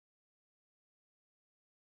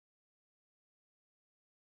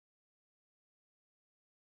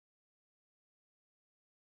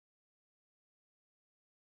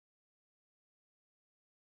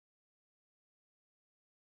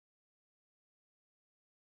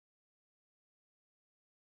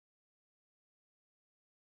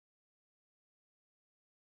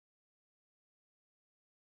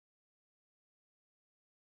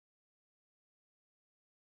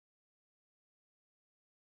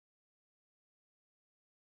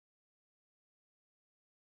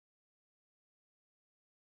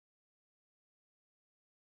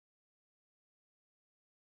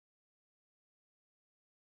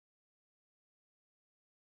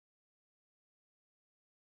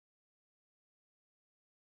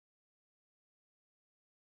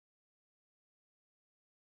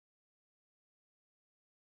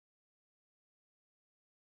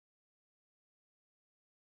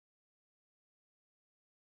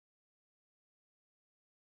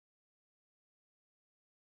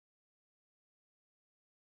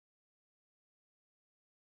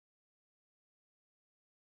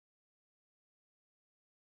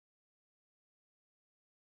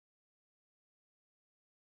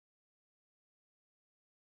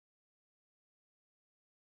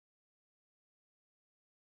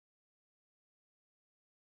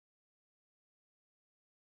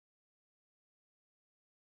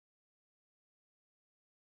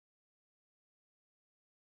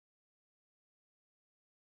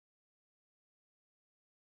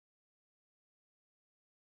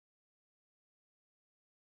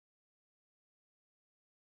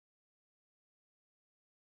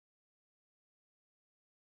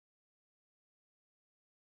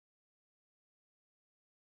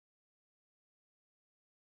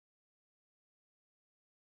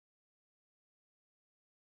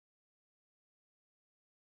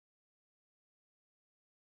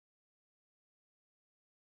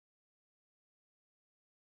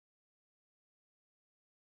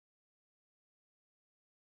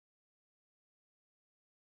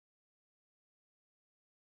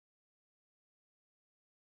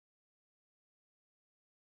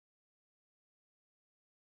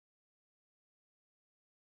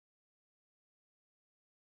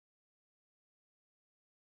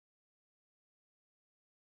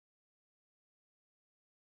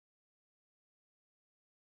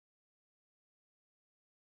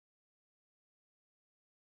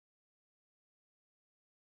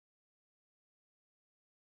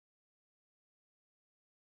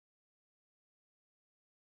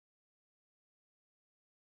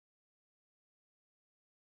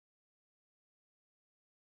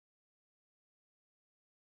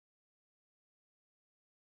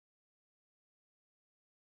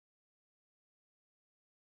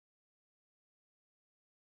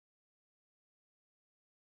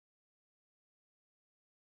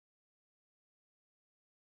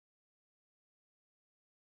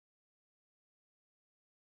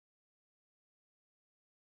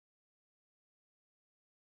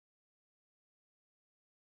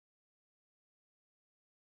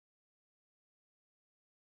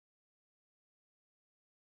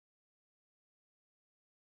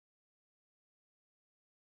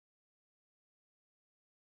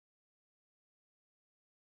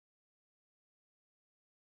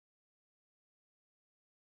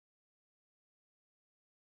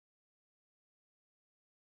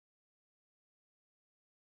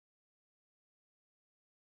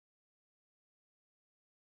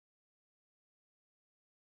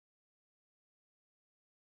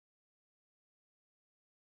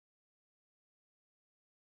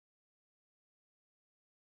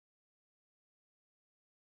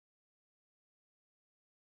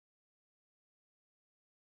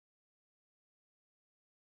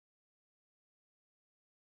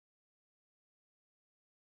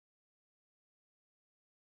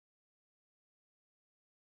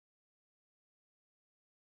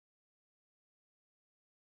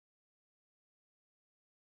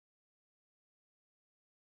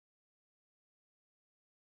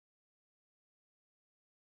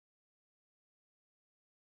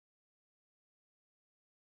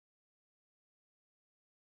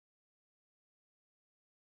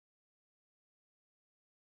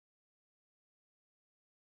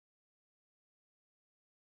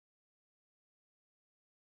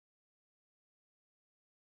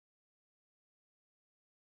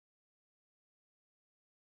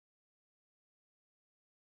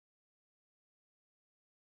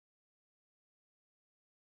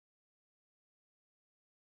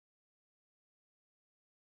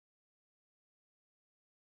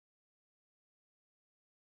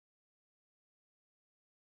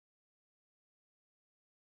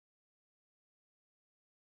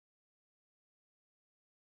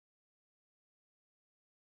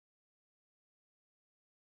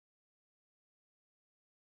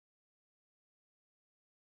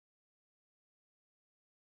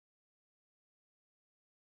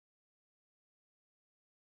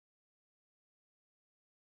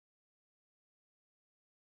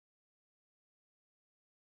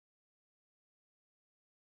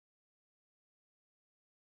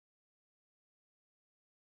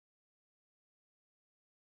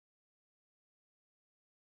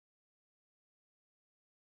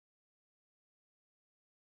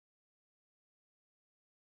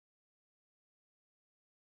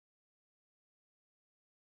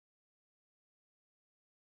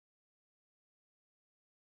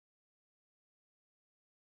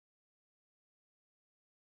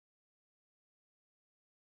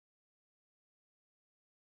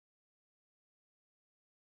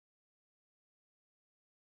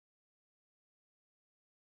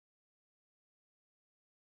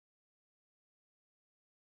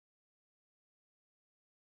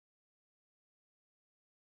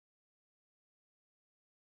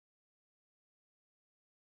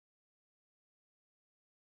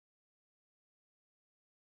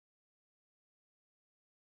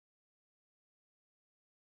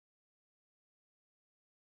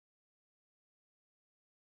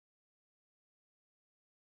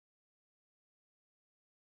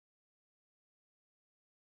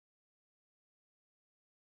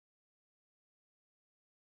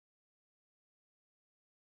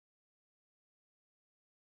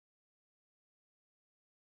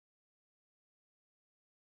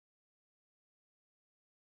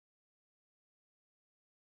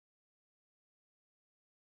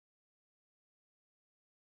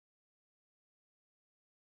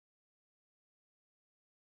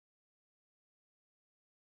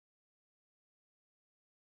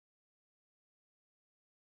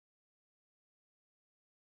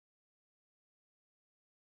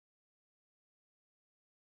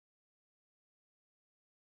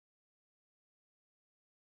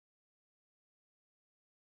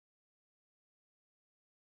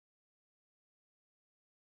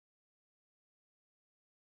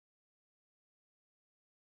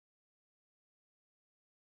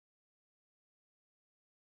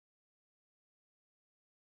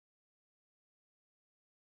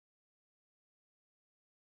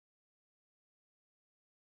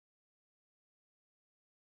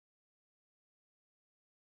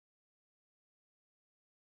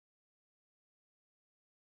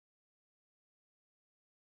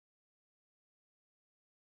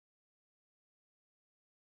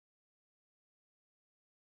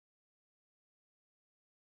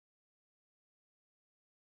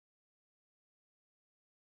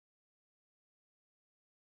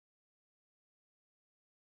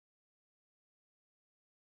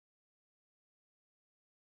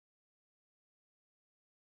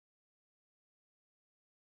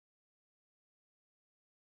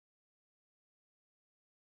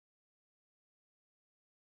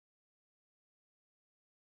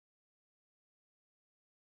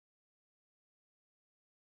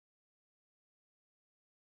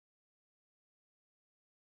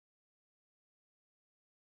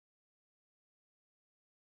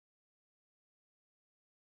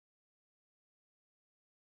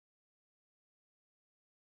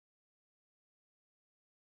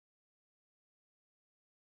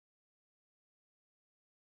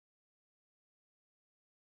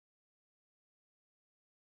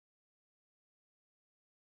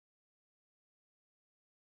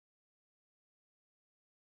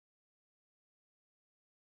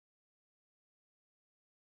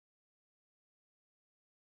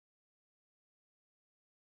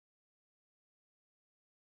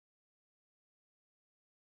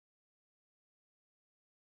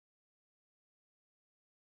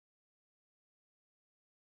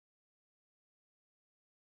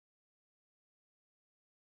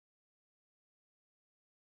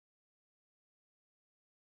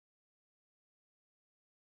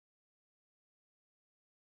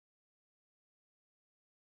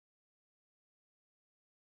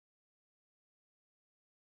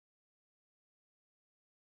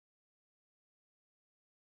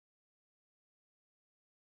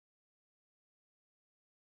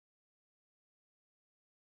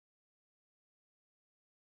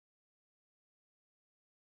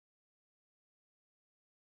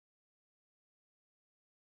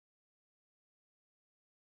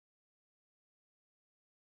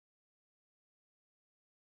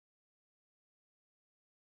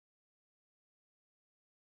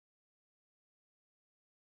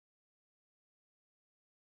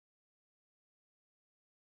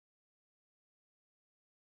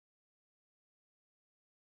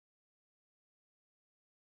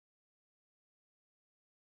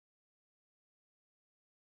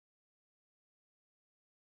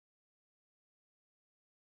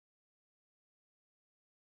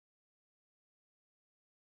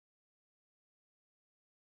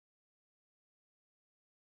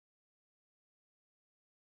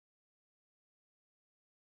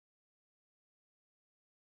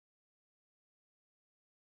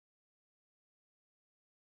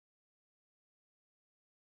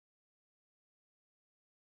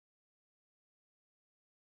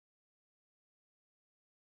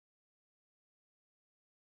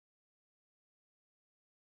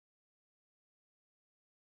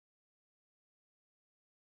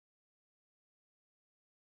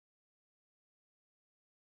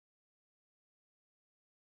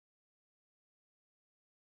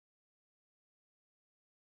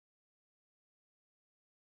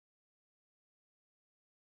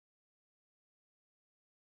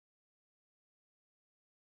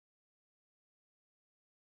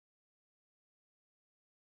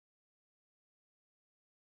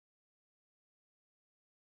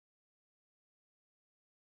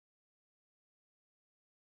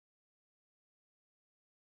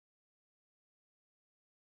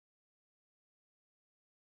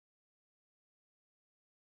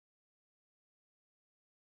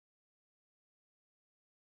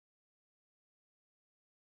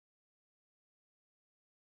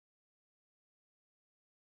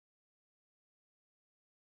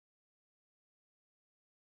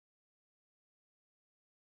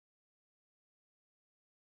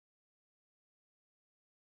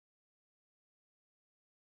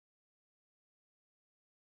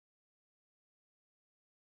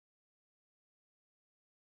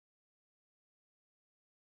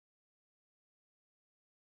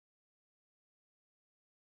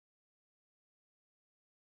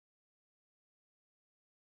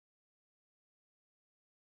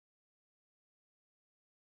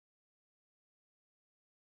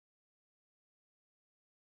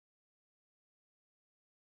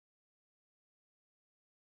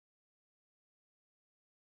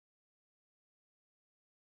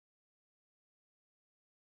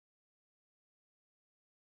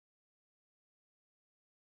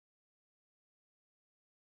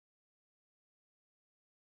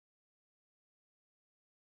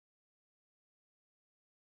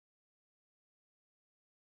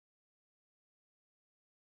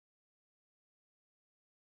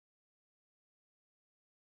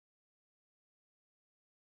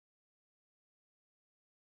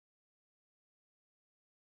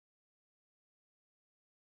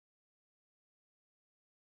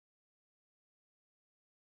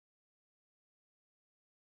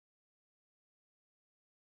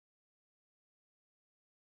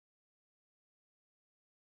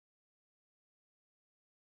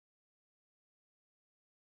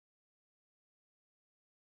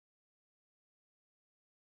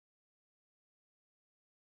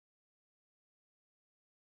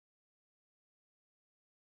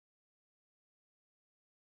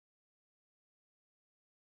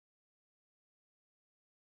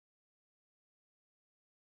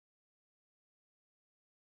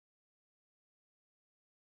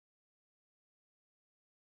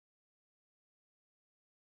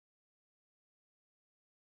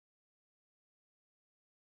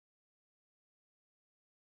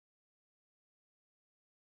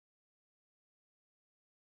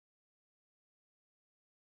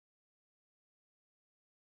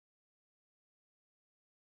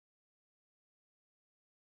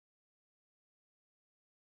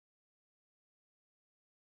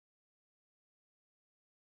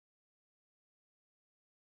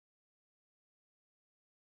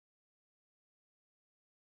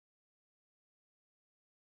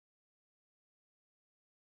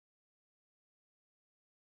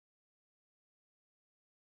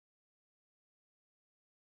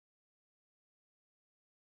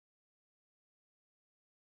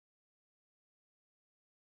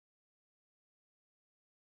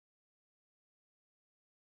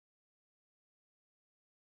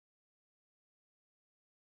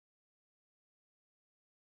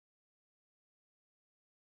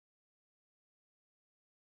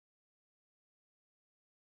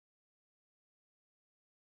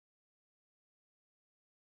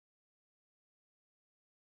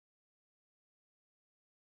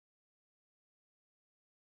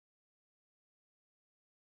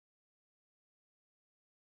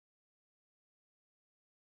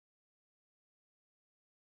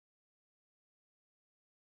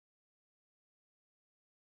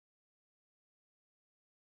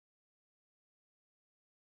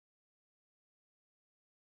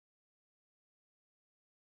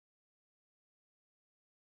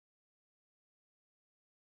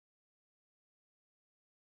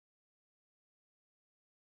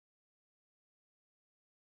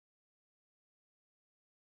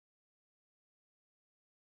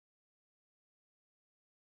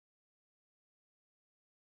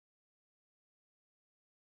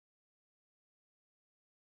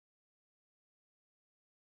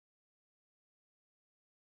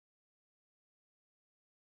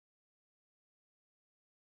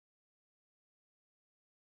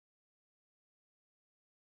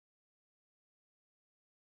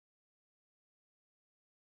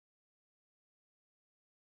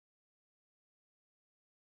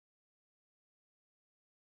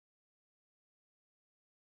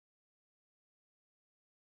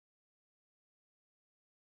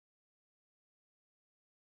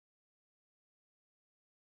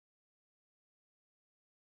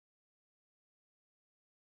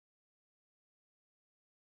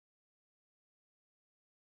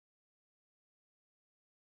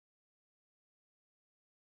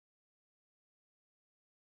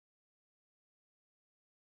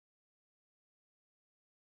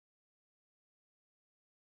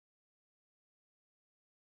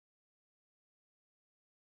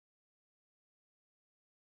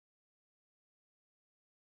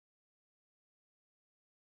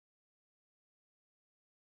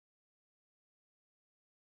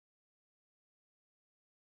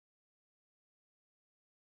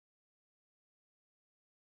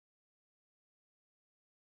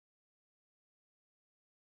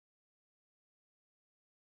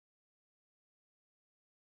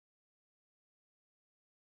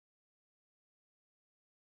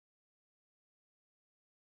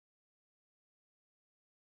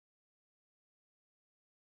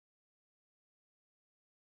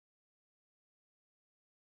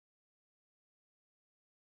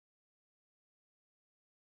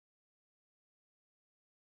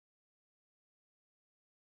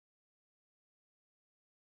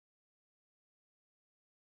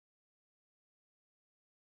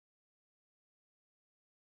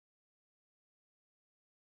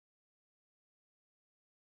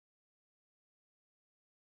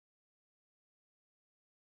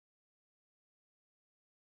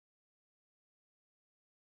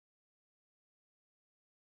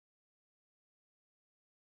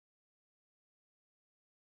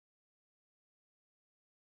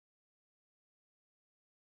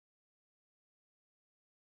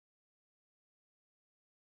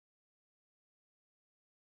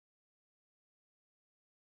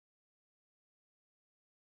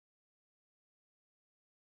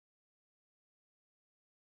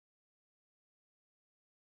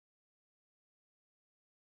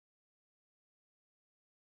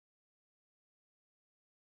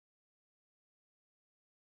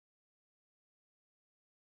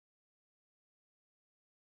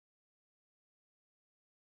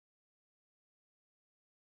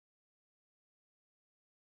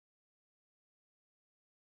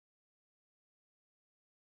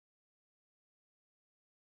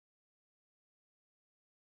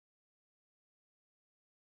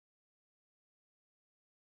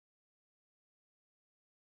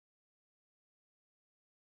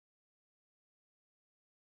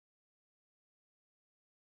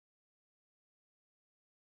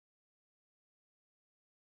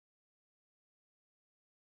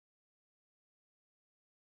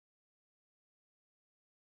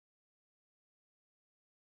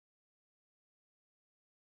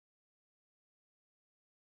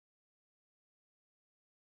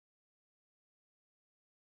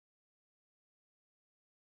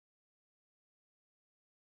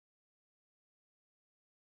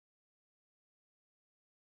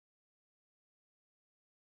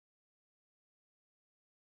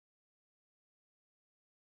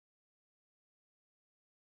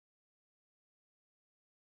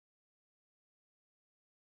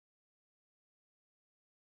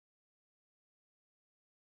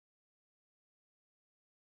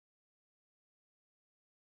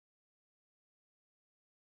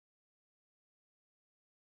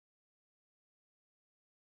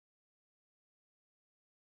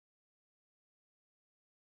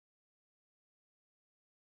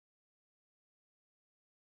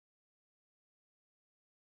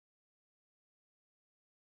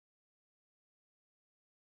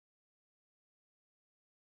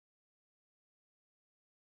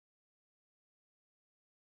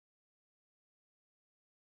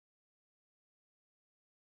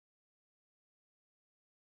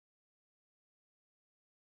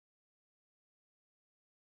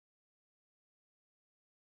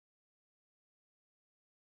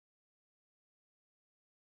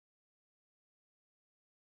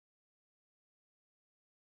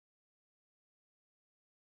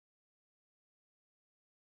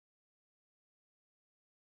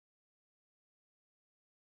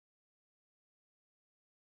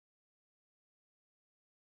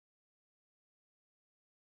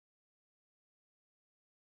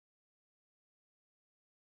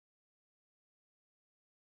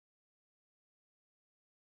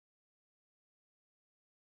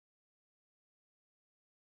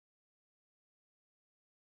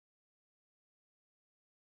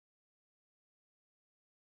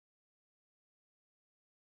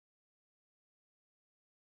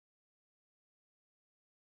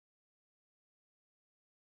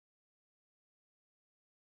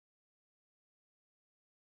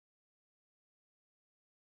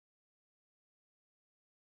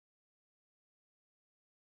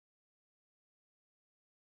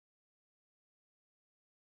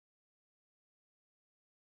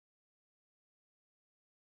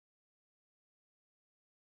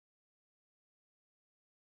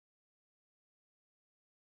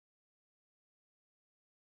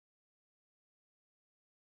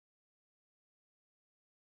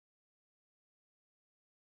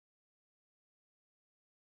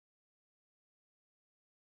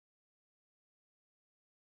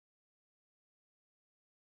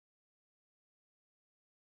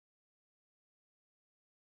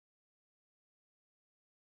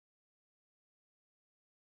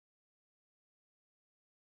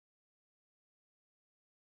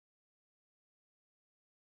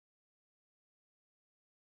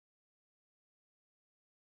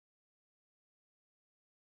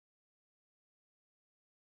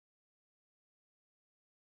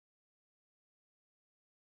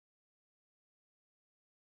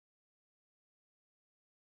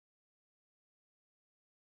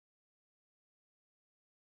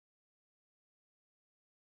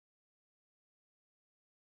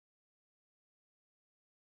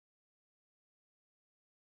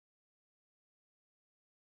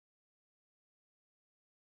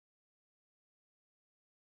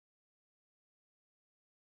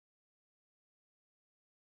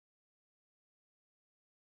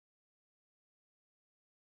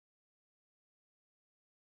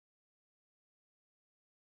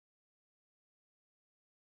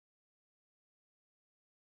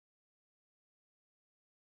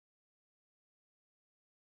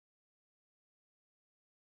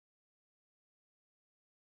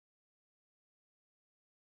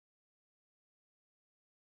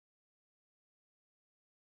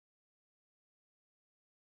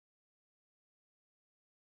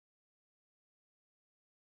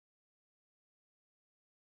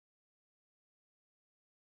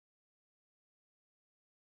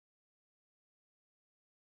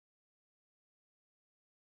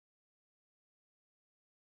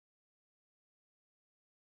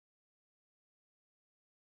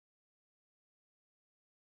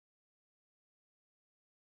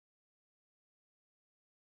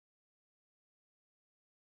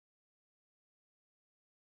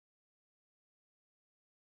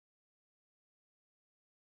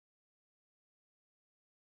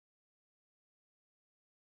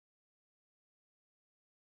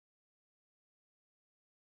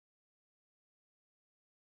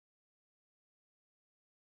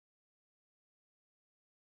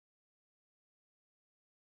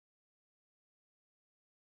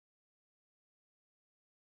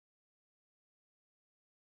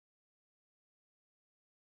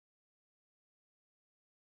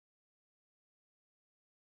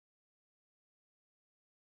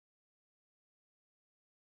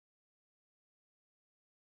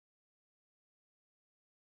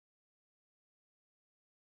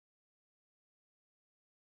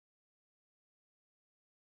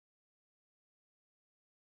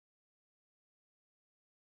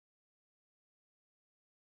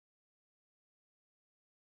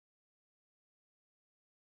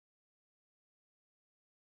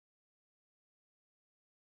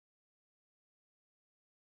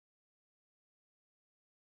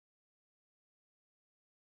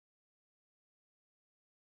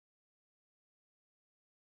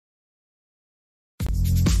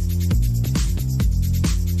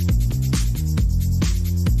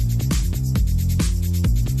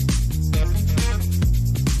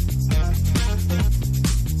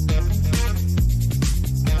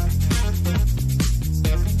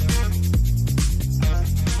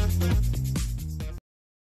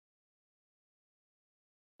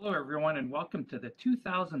Hello, everyone, and welcome to the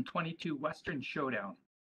 2022 Western Showdown,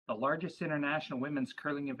 the largest international women's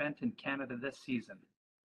curling event in Canada this season.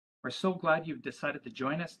 We're so glad you've decided to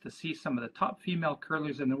join us to see some of the top female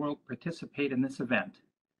curlers in the world participate in this event.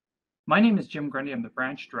 My name is Jim Grundy. I'm the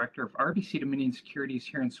branch director of RBC Dominion Securities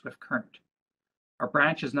here in Swift Current. Our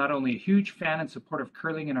branch is not only a huge fan and supporter of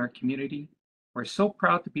curling in our community, we're so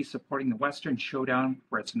proud to be supporting the Western Showdown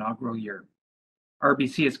for its inaugural year.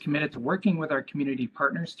 RBC is committed to working with our community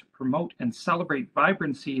partners to promote and celebrate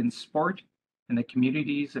vibrancy in sport in the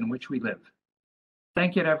communities in which we live.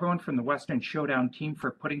 Thank you to everyone from the Western Showdown team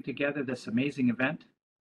for putting together this amazing event.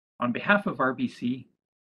 On behalf of RBC,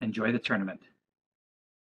 enjoy the tournament.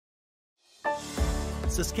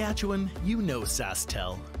 Saskatchewan, you know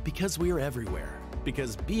Sasktel because we're everywhere.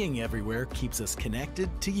 Because being everywhere keeps us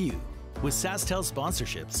connected to you. With Sasktel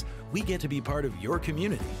sponsorships, we get to be part of your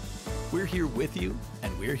community. We're here with you,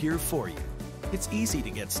 and we're here for you. It's easy to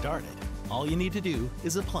get started. All you need to do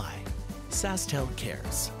is apply. Sasktel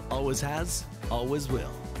cares. Always has, always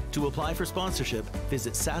will. To apply for sponsorship,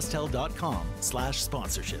 visit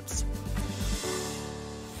sasktel.com/sponsorships.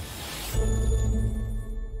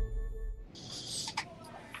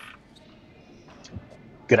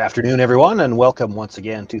 Good afternoon, everyone, and welcome once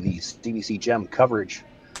again to the CBC Gem coverage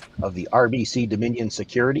of the RBC Dominion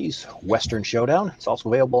Securities Western Showdown. It's also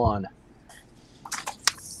available on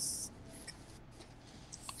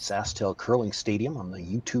Sasktel Curling Stadium on the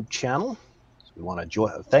YouTube channel. So we want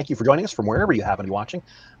to thank you for joining us from wherever you happen to be watching.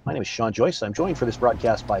 My name is Sean Joyce. I'm joined for this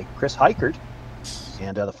broadcast by Chris Heikert,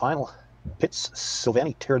 and the final pits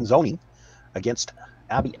Silvana Tirinzoni against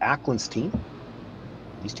Abby Ackland's team.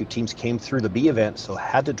 These two teams came through the B event, so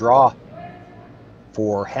had to draw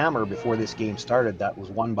for Hammer before this game started. That was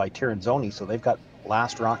won by Tirinzoni, so they've got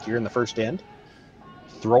last rock here in the first end,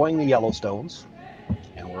 throwing the Yellowstones,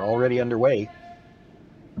 and we're already underway.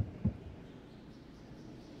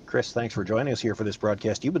 Chris, thanks for joining us here for this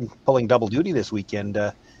broadcast. You've been pulling double duty this weekend.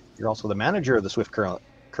 You're also the manager of the Swift Current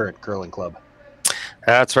Curling Club.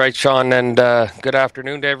 That's right, Sean, and good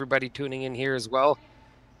afternoon to everybody tuning in here as well.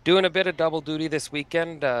 Doing a bit of double duty this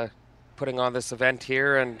weekend, putting on this event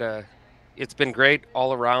here, and it's been great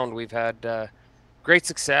all around. We've had great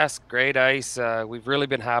success, great ice. We've really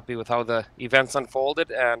been happy with how the events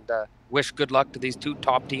unfolded, and wish good luck to these two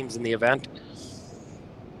top teams in the event.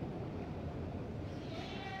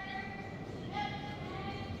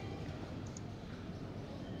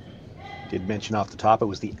 Did mention off the top it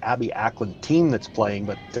was the Abby Ackland team that's playing,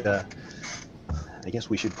 but I guess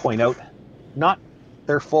we should point out not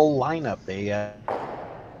their full lineup. They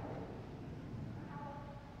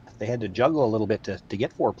had to juggle a little bit to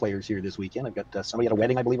get four players here this weekend. I've got somebody at a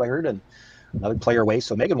wedding, I believe I heard, and another player away.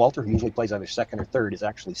 So Megan Walter, who usually plays either second or third, is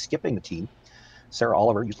actually skipping the team. Sarah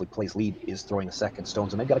Oliver usually plays lead, is throwing the second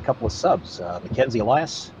stones, and they've got a couple of subs. Mackenzie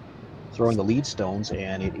Elias throwing the lead stones,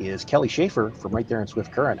 and it is Kelly Schaefer from right there in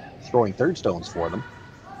Swift Current throwing third stones for them.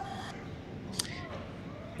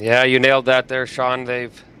 Yeah, you nailed that there, Sean.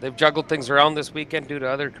 They've juggled things around this weekend due to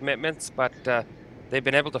other commitments, but they've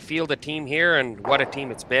been able to field a team here, and what a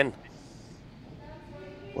team it's been.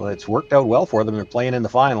 Well, it's worked out well for them. They're playing in the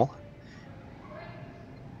final.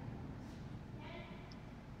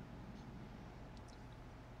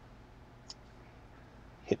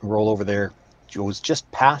 Hit and roll over there. Joe's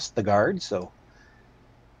just past the guard, so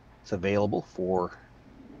it's available for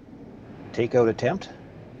takeout attempt.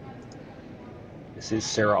 This is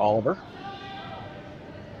Sarah Oliver.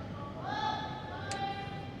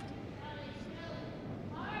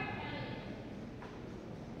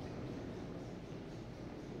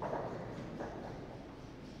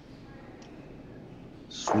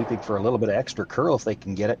 Sweeping for a little bit of extra curl if they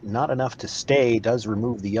can get it. Not enough to stay. Does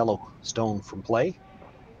remove the yellow stone from play.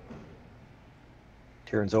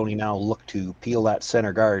 Tirinzoni now look to peel that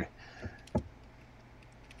center guard.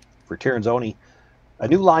 For Tirinzoni, a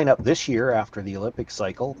new lineup this year after the Olympic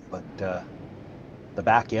cycle, but the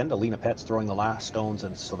back end, Alina Petz throwing the last stones,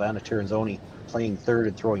 and Silvana Tirinzoni playing third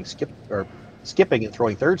and throwing skipping and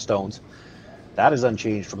throwing third stones. That is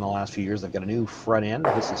unchanged from the last few years. They've got a new front end.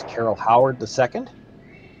 This is Carol Howard the second,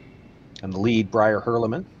 and the lead, Briar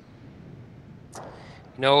Hurleman.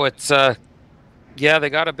 No, it's yeah, they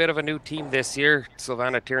got a bit of a new team this year.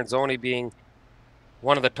 Silvana Tirinzoni being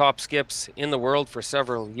one of the top skips in the world for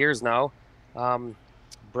several years now.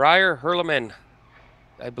 Briar Hurleman,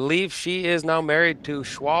 I believe she is now married to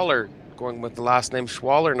Schwaller, going with the last name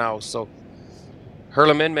Schwaller now. So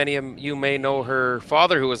Hurleman, many of you may know her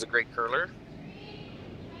father, who was a great curler.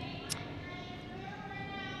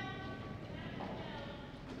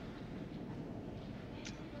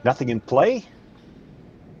 Nothing in play.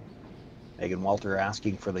 Megan Walter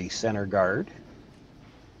asking for the center guard.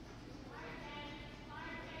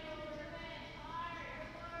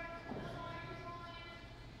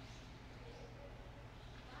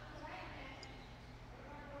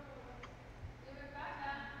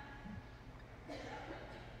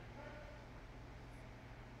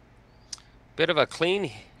 Bit of a clean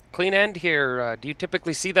end here. Do you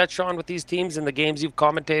typically see that, Sean, with these teams in the games you've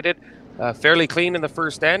commentated? Fairly clean in the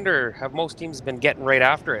first end, or have most teams been getting right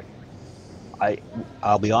after it?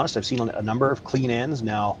 I'll be honest, I've seen a number of clean ends.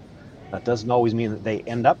 Now, that doesn't always mean that they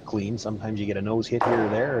end up clean. Sometimes you get a nose hit here or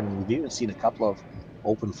there, and we've even seen a couple of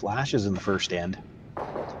open flashes in the first end.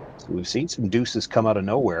 So we've seen some deuces come out of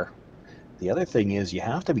nowhere. The other thing is you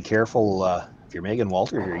have to be careful if you're Megan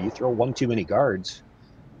Walter here. You throw one too many guards,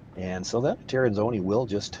 and so that Tirinzoni will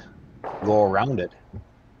just go around it.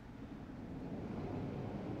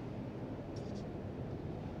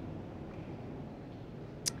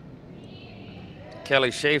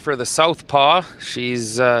 Kelly Schaefer, the southpaw,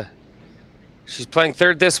 she's playing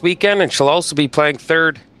third this weekend, and she'll also be playing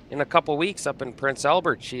third in a couple weeks up in Prince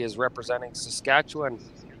Albert. She is representing Saskatchewan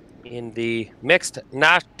in the mixed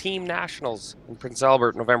team nationals in Prince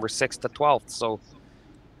Albert, November 6th to 12th. So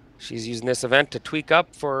she's using this event to tweak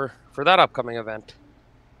up for that upcoming event.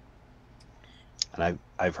 And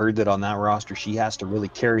I've heard that on that roster, she has to really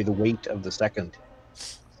carry the weight of the second.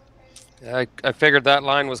 I figured that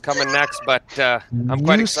line was coming next, but I'm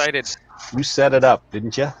quite excited. You set it up,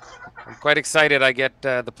 didn't you? I'm quite excited. I get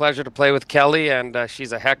the pleasure to play with Kelly, and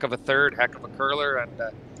she's a heck of a third, heck of a curler, and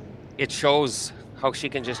it shows how she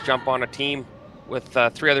can just jump on a team with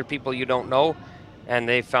three other people you don't know, and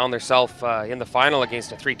they found themselves in the final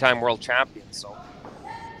against a three-time world champion. So.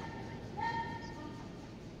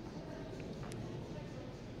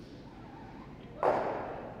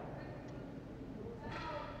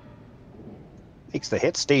 Makes the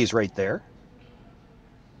hit, stays right there.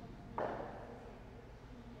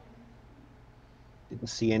 Didn't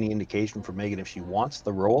see any indication from Megan if she wants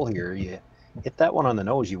the roll here. You hit that one on the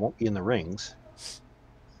nose, you won't be in the rings.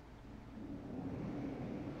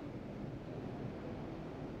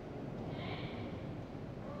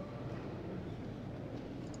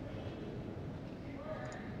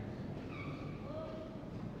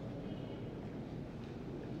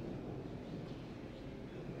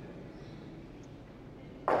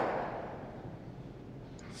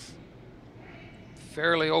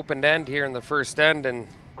 Fairly open end here in the first end, and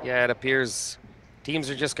yeah, it appears teams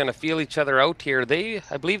are just going to feel each other out here.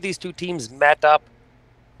 I believe these two teams met up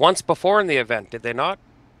once before in the event, did they not?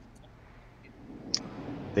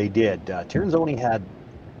 They did. Tirinzoni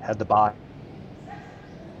had the bye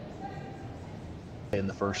in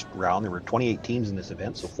the first round. There were 28 teams in this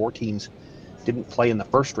event, so 4 teams didn't play in the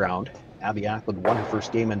first round. Abby Ackland won her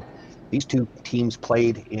first game, and these two teams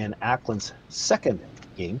played in Ackland's second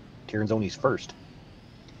game, Tirinzoni's first.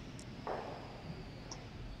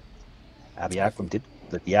 The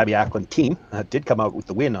Abby Ackland team did come out with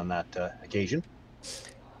the win on that occasion.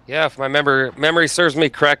 Yeah, if my memory serves me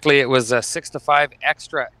correctly, it was a 6-5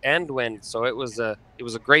 extra end win. So it was a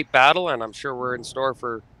great battle, and I'm sure we're in store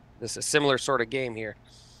for a similar sort of game here.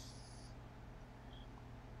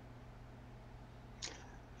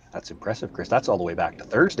 That's impressive, Chris. That's all the way back to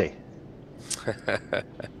Thursday.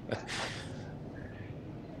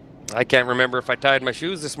 I can't remember if I tied my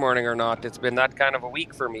shoes this morning or not. It's been that kind of a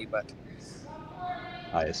week for me, but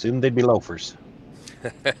I assumed they'd be loafers.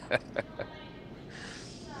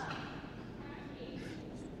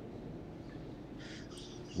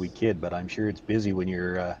 We kid, but I'm sure it's busy when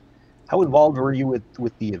you're. How involved were you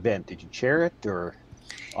with the event? Did you chair it or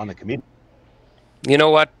on the committee? You know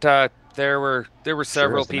what? There were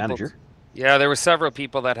several people. Manager. Yeah, there were several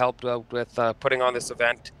people that helped out with putting on this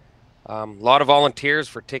event. A lot of volunteers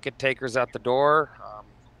for ticket takers at the door,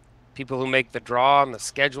 people who make the draw and the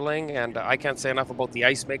scheduling, and I can't say enough about the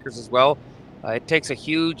ice makers as well. It takes a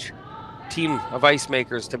huge team of ice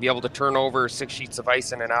makers to be able to turn over 6 sheets of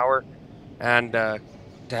ice in an hour, and to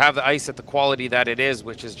have the ice at the quality that it is,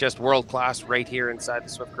 which is just world class right here inside the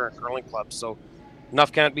Swift Current Curling Club. So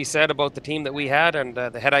enough can't be said about the team that we had, and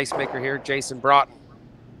the head ice maker here, Jason Broughton.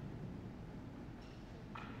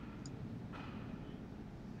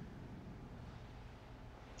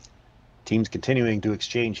 Teams continuing to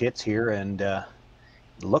exchange hits here, and it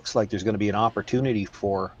looks like there's going to be an opportunity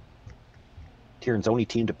for Tirinzoni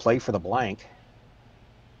team to play for the blank.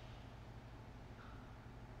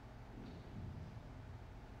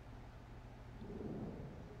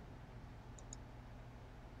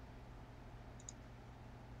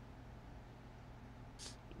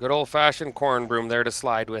 Good old-fashioned corn broom there to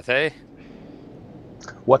slide with, eh?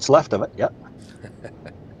 What's left of it, yep.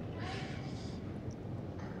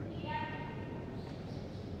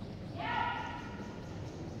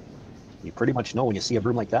 You pretty much know when you see a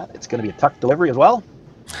broom like that, it's going to be a tuck delivery as well.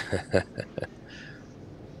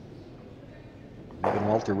 Megan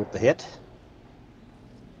Walter with the hit.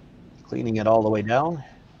 Cleaning it all the way down.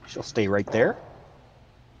 She'll stay right there.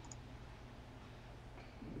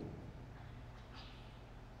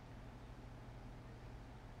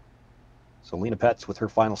 So Lena Petz with her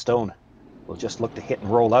final stone will just look to hit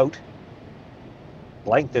and roll out.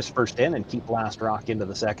 Blank this first in and keep last rock into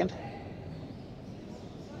the second.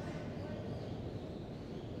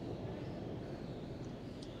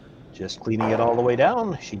 Just cleaning it all the way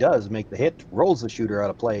down. She does make the hit, rolls the shooter out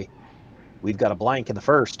of play. We've got a blank in the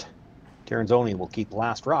first. Tirinzoni will keep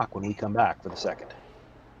last rock when we come back for the second.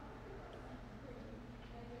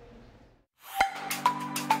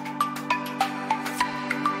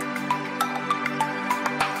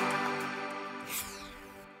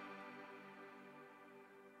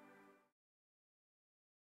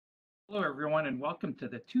 Hello everyone and welcome to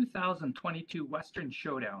the 2022 Western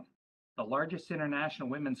Showdown, the largest international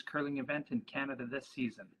women's curling event in Canada this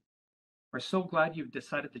season. We're so glad you've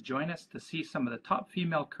decided to join us to see some of the top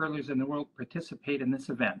female curlers in the world participate in this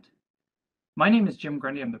event. My name is Jim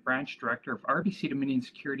Grundy. I'm the branch director of RBC Dominion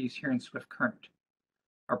Securities here in Swift Current.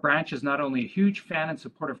 Our branch is not only a huge fan and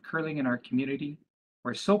support of curling in our community,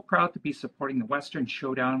 we're so proud to be supporting the Western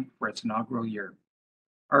Showdown for its inaugural year.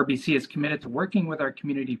 RBC is committed to working with our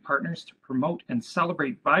community partners to promote and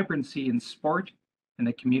celebrate vibrancy in sport in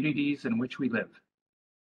the communities in which we live.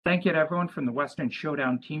 Thank you to everyone from the Western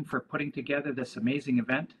Showdown team for putting together this amazing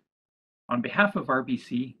event. On behalf of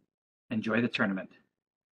RBC, enjoy the tournament.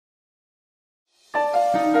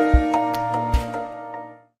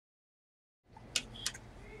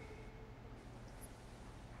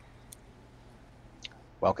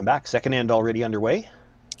 Welcome back. Second end already underway.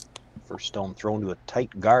 First stone thrown to a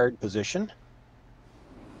tight guard position.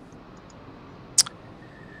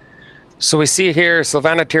 So we see here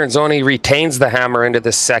Silvana Tirinzoni retains the hammer into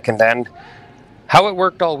the second end. How it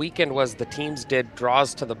worked all weekend was the teams did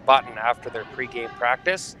draws to the button after their pregame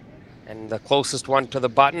practice, and the closest one to the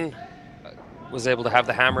button was able to have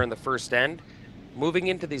the hammer in the first end. Moving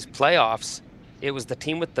into these playoffs, it was the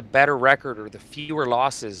team with the better record or the fewer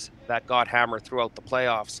losses that got hammer throughout the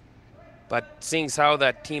playoffs. But seeing as how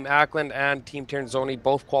that Team Ackland and Team Tirinzoni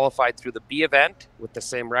both qualified through the B event with the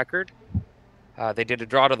same record, they did a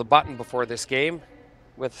draw to the button before this game,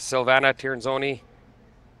 with Silvana Tirinzoni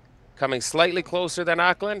coming slightly closer than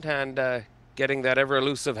Ackland and getting that ever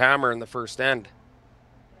elusive hammer in the first end.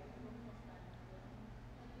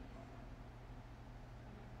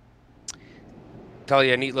 Tell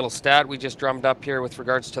you a neat little stat we just drummed up here with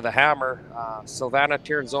regards to the hammer. Silvana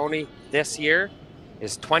Tirinzoni this year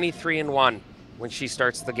is 23-1 when she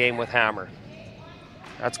starts the game with hammer.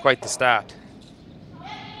 That's quite the stat.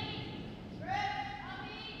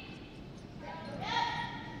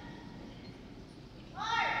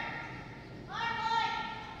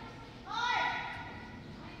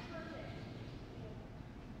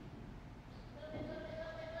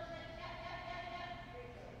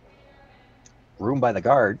 Room by the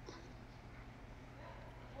guard.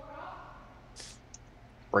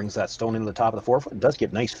 Brings that stone into the top of the forefoot. It does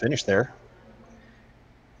get nice finish there.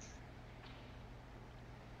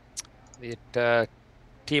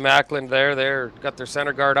 Team Ackland they're got their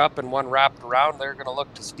center guard up and one wrapped around. They're going to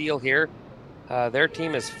look to steal here. Their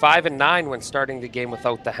team is 5-9 when starting the game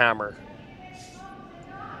without the hammer.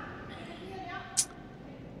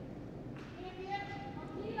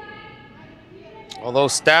 Although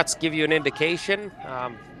stats give you an indication,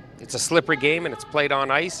 it's a slippery game and it's played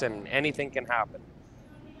on ice and anything can happen.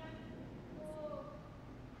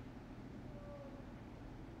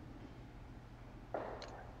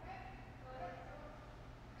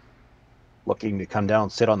 Looking to come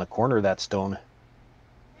down, sit on the corner of that stone.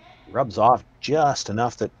 Rubs off just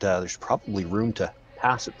enough that there's probably room to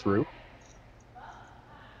pass it through.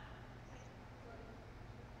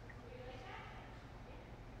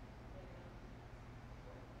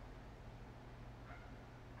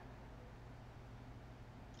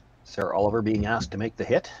 Sarah Oliver being asked to make the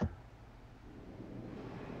hit.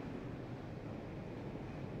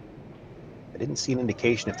 I didn't see an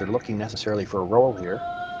indication if they're looking necessarily for a roll here.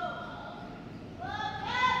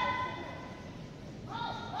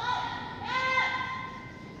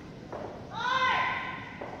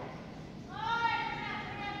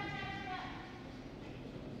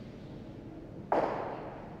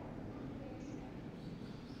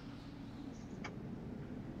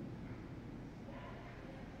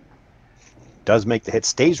 Does make the hit,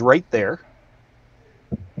 stays right there.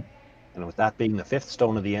 And with that being the fifth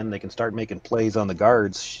stone of the end, they can start making plays on the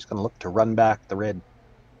guards. She's going to look to run back the red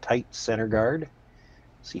tight center guard.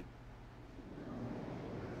 See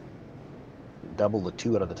double the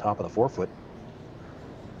 2 out of the top of the 4-foot.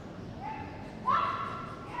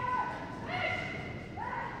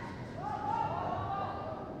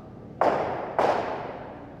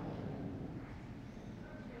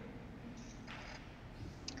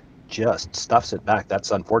 Just stuffs it back. That's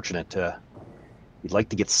unfortunate. You'd like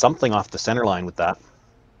to get something off the center line with that.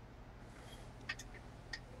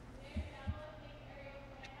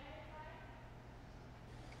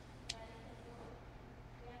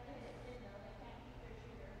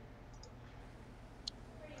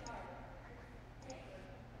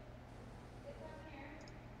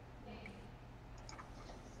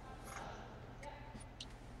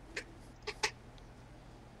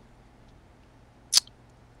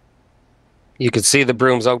 You can see the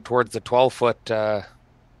brooms out towards the 12-foot.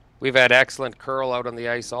 We've had excellent curl out on the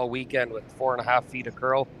ice all weekend with 4.5 feet of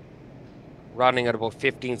curl, running at about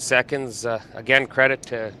 15 seconds. Again, credit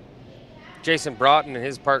to Jason Broughton and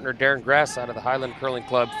his partner Darren Gress out of the Highland Curling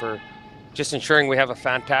Club for just ensuring we have a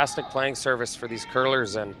fantastic playing service for these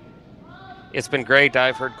curlers. And it's been great.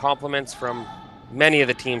 I've heard compliments from many of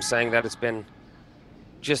the teams saying that it's been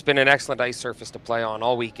an excellent ice surface to play on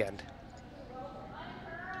all weekend.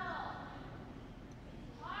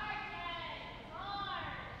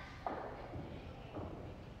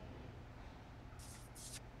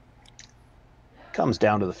 Comes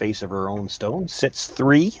down to the face of her own stone, sits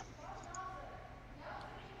 3.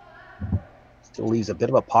 Still leaves a bit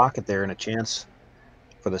of a pocket there and a chance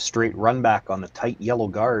for the straight run back on the tight yellow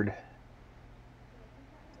guard.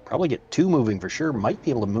 Probably get 2 moving for sure. Might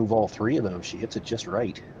be able to move all 3 of them if she hits it just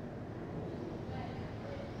right.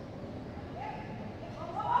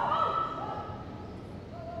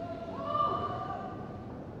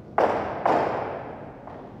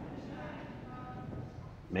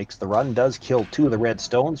 Makes the run, does kill 2 of the red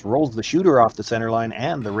stones, rolls the shooter off the center line,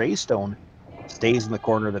 and the Ray stone stays in the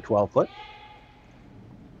corner of the 12-foot.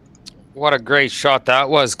 What a great shot that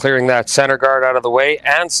was, clearing that center guard out of the way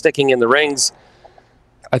and sticking in the rings.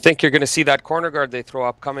 I think you're going to see that corner guard they throw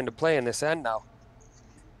up come into play in this end now.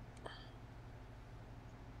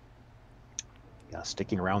 Yeah,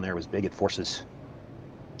 sticking around there was big. It forces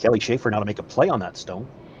Kelly Schaefer now to make a play on that stone,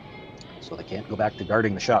 so they can't go back to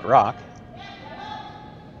guarding the shot rock.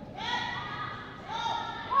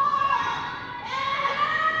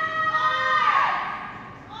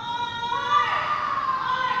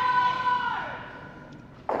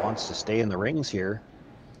 Wants to stay in the rings here.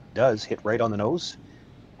 Does hit right on the nose.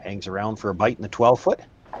 Hangs around for a bite in the 12-foot.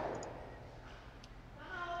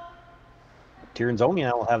 Tirinzoni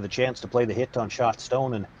now will have the chance to play the hit on shot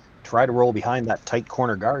stone and try to roll behind that tight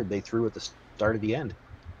corner guard they threw at the start of the end.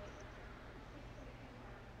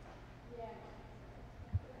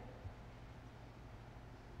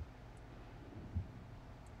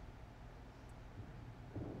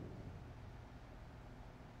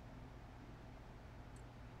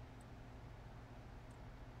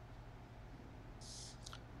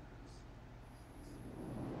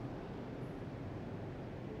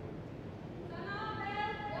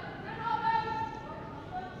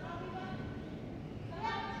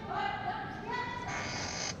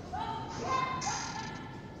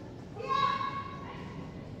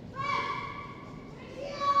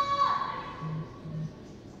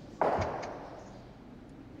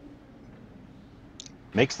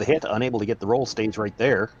 Makes the hit, unable to get the roll, stays right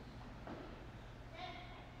there.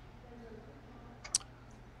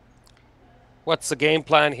 What's the game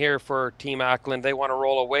plan here for Team Ackland? They want to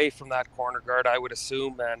roll away from that corner guard, I would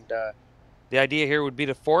assume, and the idea here would be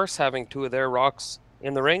to force having 2 of their rocks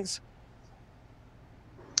in the rings.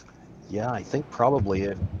 Yeah, I think probably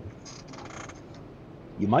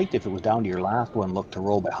you might, if it was down to your last one, look to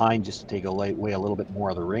roll behind just to take away a little bit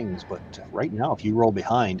more of the rings. But right now, if you roll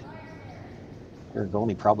behind,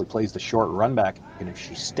 Tirinzoni probably plays the short run back, and if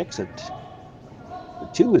she sticks it, the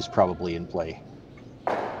 2 is probably in play.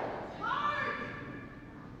 Well,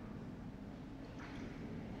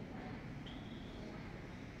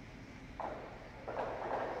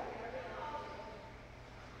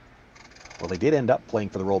 they did end up playing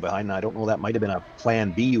for the roll behind, and I don't know, that might have been a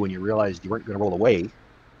plan B when you realized you weren't going to roll away.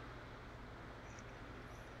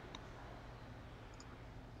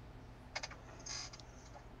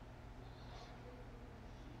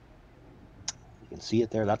 See it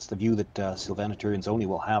there. That's the view that Silvana Tirinzoni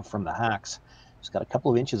will have from the hacks. She's got a couple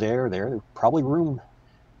of inches of air there. There's probably room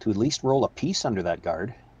to at least roll a piece under that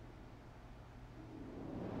guard.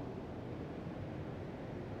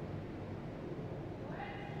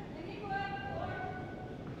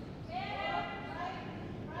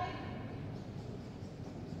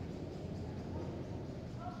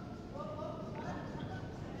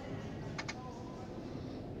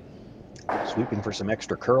 sweeping for some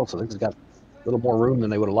extra curl, so this has got a little more room than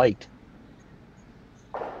they would have liked.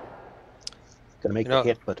 Going to make the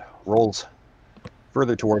hit, but rolls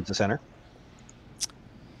further towards the center.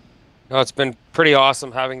 No, it's been pretty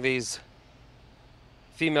awesome having these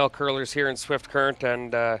female curlers here in Swift Current,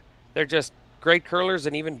 and they're just great curlers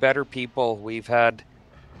and even better people. We've had,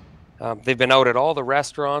 they've been out at all the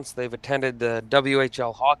restaurants. They've attended the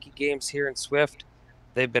WHL hockey games here in Swift.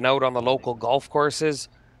 They've been out on the local golf courses,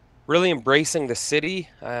 really embracing the city,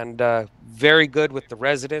 and very good with the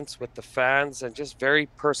residents, with the fans, and just very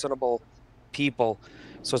personable people.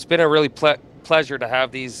 So it's been a really pleasure to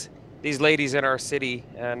have these ladies in our city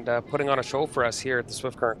and putting on a show for us here at the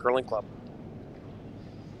Swift Current Curling Club.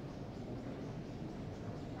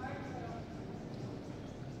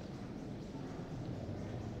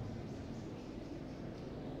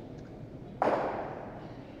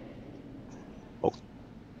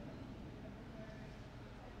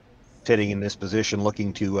 Sitting in this position,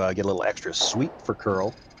 looking to get a little extra sweep for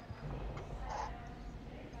curl.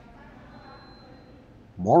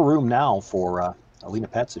 More room now for Alina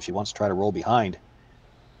Petz if she wants to try to roll behind.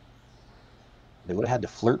 They would have had to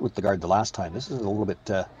flirt with the guard the last time. This is a little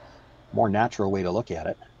bit more natural way to look at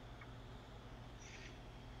it.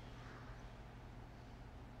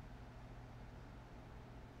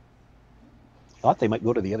 Thought they might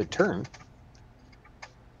go to the other turn.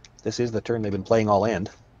 This is the turn they've been playing all end.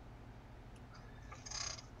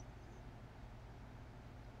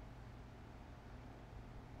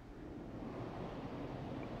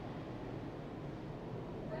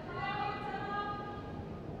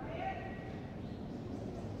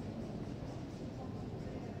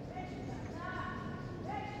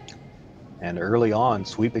 And early on,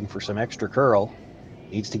 sweeping for some extra curl.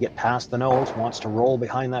 Needs to get past the nose, wants to roll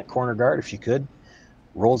behind that corner guard if she could.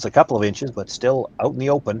 Rolls a couple of inches, but still out in the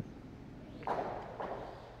open.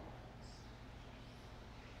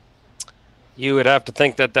 You would have to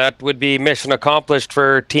think that that would be mission accomplished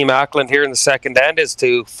for Team Ackland here in the second end, is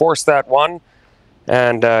to force that one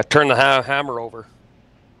and turn the hammer over.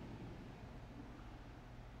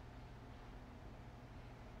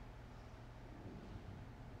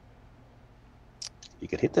 You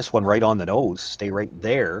could hit this one right on the nose, stay right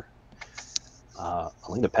there.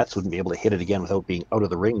 Alina Petz wouldn't be able to hit it again without being out of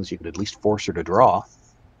the rings. You could at least force her to draw.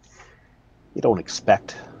 You don't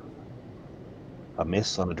expect a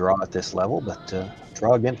miss on a draw at this level, but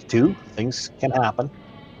draw against two, things can happen.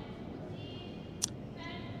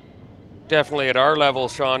 Definitely at our level,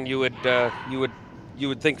 Sean, you would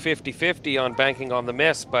think 50-50 on banking on the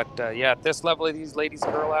miss, but yeah, at this level these ladies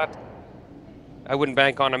curl at, I wouldn't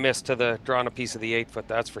bank on a miss to the drawing a piece of the 8-foot,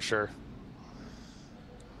 that's for sure.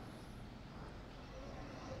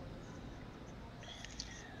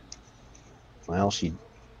 Well, she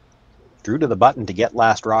drew to the button to get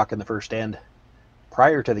last rock in the first end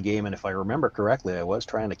prior to the game, and if I remember correctly, I was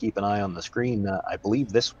trying to keep an eye on the screen. I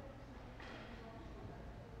believe this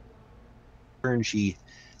turn she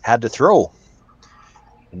had to throw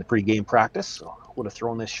in the pre-game practice, so would have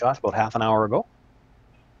thrown this shot about half an hour ago.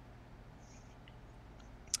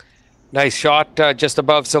 Nice shot just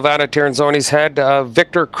above Silvana Tirinzoni's head.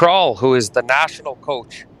 Victor Kral, who is the national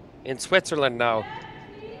coach in Switzerland now.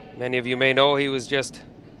 Many of you may know he was just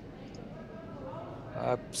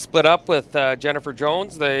split up with Jennifer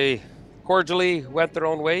Jones. They cordially went their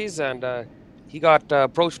own ways, and he got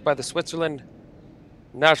approached by the Switzerland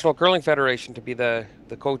National Curling Federation to be the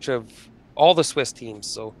coach of all the Swiss teams.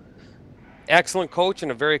 So excellent coach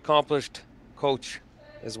and a very accomplished coach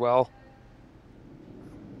as well.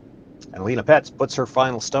 And Alina Petz puts her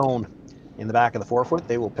final stone in the back of the forefoot.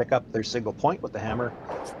 They will pick up their single point with the hammer.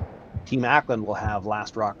 Team Ackland will have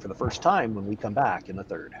last rock for the first time when we come back in the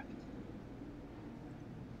third.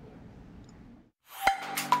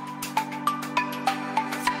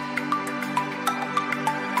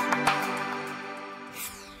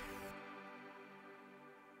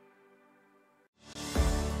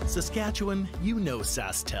 Saskatchewan, you know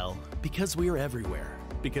Sasktel because we're everywhere.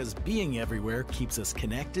 Because being everywhere keeps us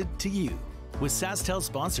connected to you. With Sasktel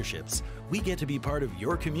sponsorships, we get to be part of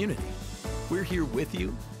your community. We're here with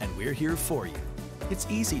you, and we're here for you. It's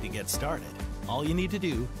easy to get started. All you need to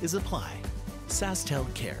do is apply.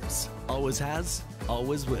 Sasktel cares. Always has,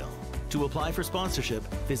 always will. To apply for sponsorship,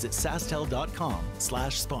 visit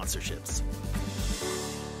sastel.com/sponsorships.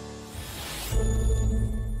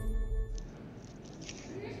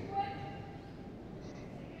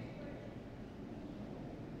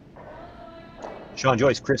 Sean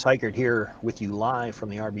Joyce, Chris Hickert here with you live from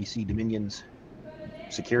the RBC Dominion's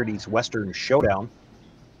Securities Western Showdown.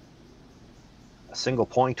 A single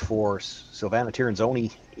point for Silvana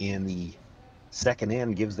Tirinzoni in the second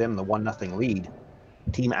in gives them the 1-0 lead.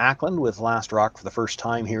 Team Ackland with last rock for the first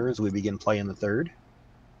time here as we begin playing the third.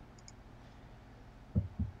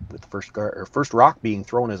 With the first rock being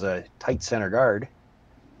thrown as a tight center guard.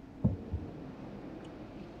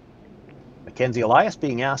 Mackenzie Elias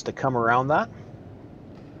being asked to come around that.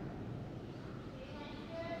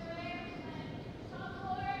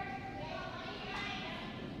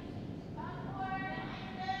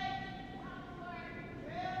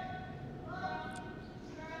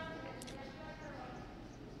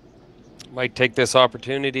 Might take this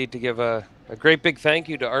opportunity to give a great big thank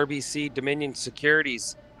you to RBC Dominion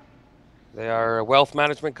Securities. They are a wealth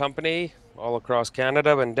management company all across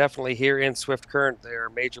Canada, and definitely here in Swift Current. They are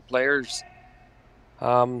major players.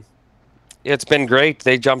 It's been great.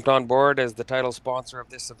 They jumped on board as the title sponsor of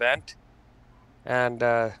this event, and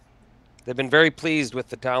they've been very pleased with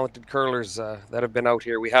the talented curlers that have been out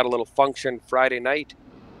here. We had a little function Friday night,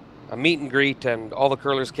 a meet and greet, and all the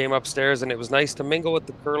curlers came upstairs, and it was nice to mingle with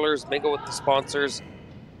the curlers, mingle with the sponsors.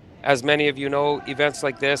 As many of you know, events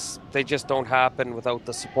like this, they just don't happen without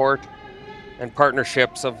the support and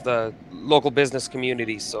partnerships of the local business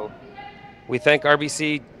community. So we thank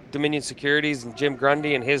RBC Dominion Securities and Jim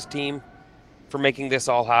Grundy and his team for making this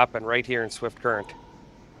all happen right here in Swift Current.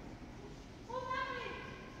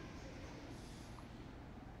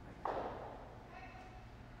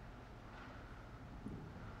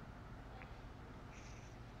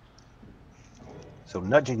 So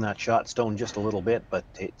nudging that shot stone just a little bit, but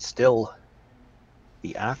it's still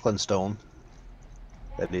the Ackland stone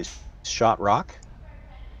that is shot rock.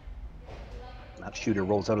 That shooter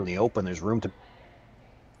rolls out in the open. There's room to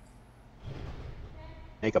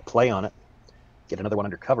make a play on it, get another one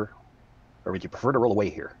under cover. Or would you prefer to roll away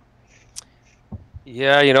here?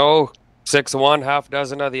 Yeah, you know, 6 of one, half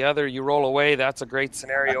dozen of the other. You roll away, that's a great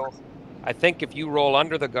scenario. I think if you roll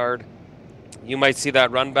under the guard, you might see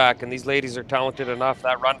that run back, and these ladies are talented enough.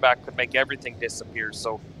 That run back could make everything disappear.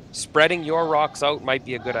 So spreading your rocks out might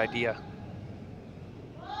be a good idea.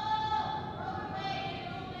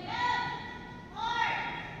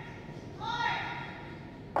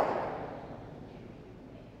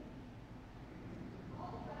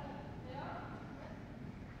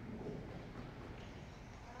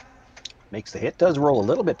 Makes the hit, does roll a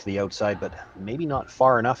little bit to the outside, but maybe not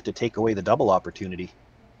far enough to take away the double opportunity.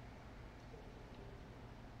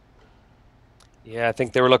 Yeah, I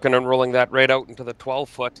think they were looking at rolling that right out into the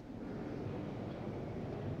 12-foot.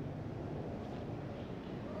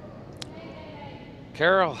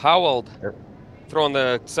 Carol Howald throwing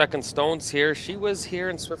the second stones here. She was here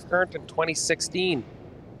in Swift Current in 2016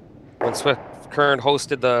 when Swift Current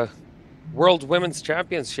hosted the World Women's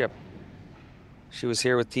Championship. She was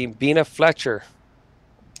here with Team Bina Fletcher.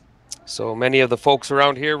 So many of the folks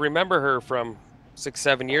around here remember her from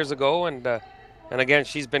 6-7 years ago, and again,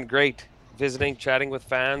 she's been great visiting, chatting with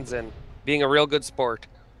fans, and being a real good sport.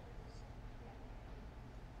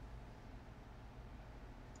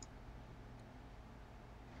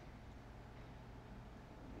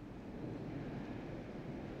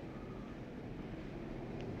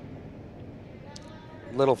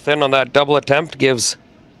 A little thin on that double attempt, gives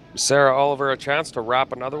Sarah Oliver a chance to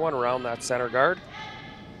wrap another one around that center guard.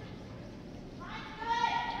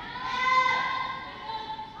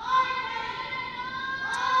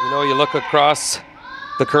 You know, you look across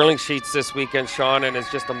the curling sheets this weekend, Sean, and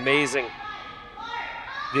it's just amazing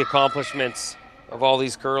the accomplishments of all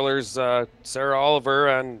these curlers. Sarah Oliver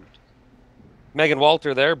and Megan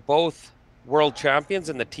Walter there, both world champions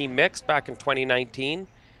in the team mix back in 2019.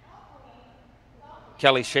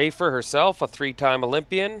 Kelly Schaefer herself, a 3-time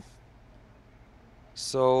Olympian.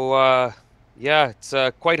 So, yeah, it's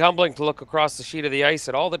quite humbling to look across the sheet of the ice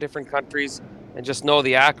at all the different countries and just know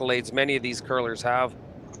the accolades many of these curlers have.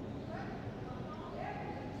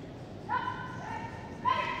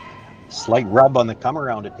 Slight rub on the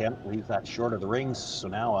come-around attempt, leaves that short of the rings. So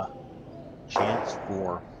now a chance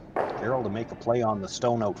for Carol to make a play on the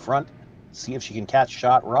stone out front. See if she can catch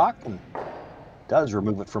shot rock, and does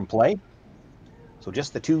remove it from play. So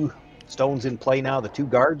just the two stones in play now, the two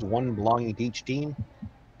guards, one belonging to each team,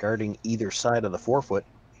 guarding either side of the 4-foot.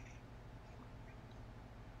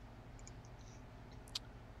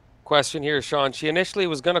 Question here, Sean. She initially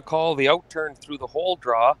was going to call the out turn through the hole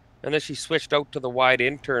draw, and then she switched out to the wide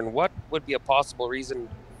in turn. What would be a possible reason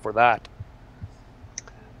for that?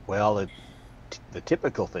 Well, the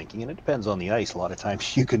typical thinking, and it depends on the ice, a lot of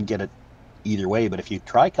times you can get it either way, but if you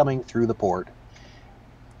try coming through the port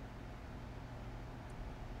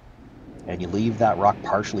and you leave that rock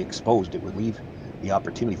partially exposed, it would leave the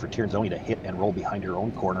opportunity for Tirinzoni to hit and roll behind her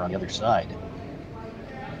own corner on the other side.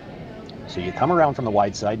 So you come around from the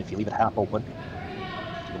wide side, if you leave it half open,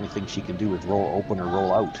 only thing she can do is roll open or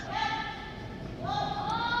roll out.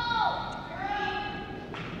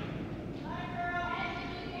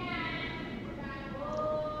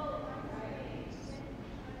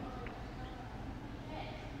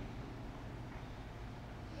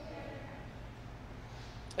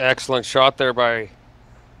 Excellent shot there by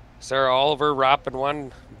Sarah Oliver, wrapping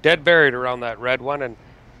one dead buried around that red one. And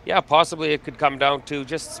yeah, possibly it could come down to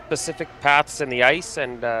just specific paths in the ice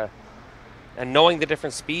and knowing the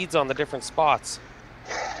different speeds on the different spots.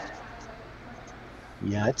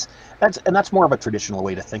 Yeah, that's more of a traditional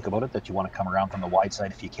way to think about it, that you want to come around from the wide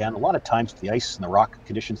side if you can. A lot of times the ice and the rock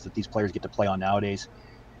conditions that these players get to play on nowadays,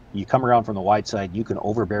 you come around from the wide side, you can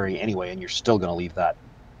overbury anyway, and you're still going to leave that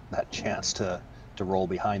chance to roll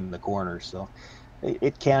behind the corner. So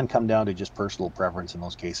it can come down to just personal preference in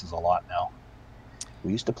those cases a lot now.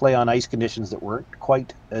 We used to play on ice conditions that weren't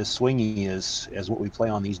quite as swingy as what we play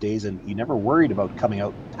on these days, and you never worried about coming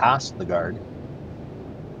out past the guard.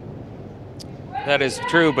 That is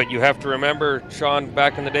true, but you have to remember, Sean,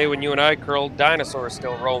 back in the day when you and I curled, dinosaurs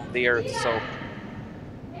still roamed the earth, so.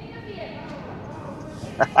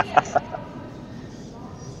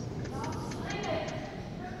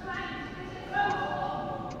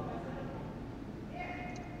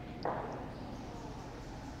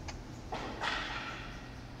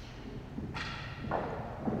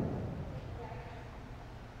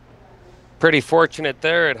 Pretty fortunate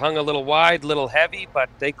there. It hung a little wide, little heavy, but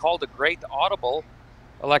they called a great audible,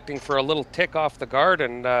 electing for a little tick off the guard,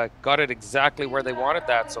 and got it exactly where they wanted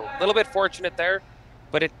that. So a little bit fortunate there,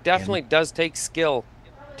 but it definitely does take skill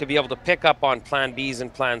to be able to pick up on plan Bs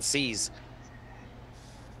and plan Cs.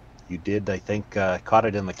 You did, I think, caught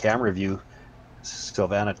it in the camera view.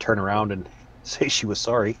 Silvana turn around and say she was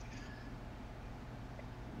sorry.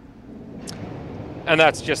 And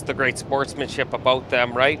that's just the great sportsmanship about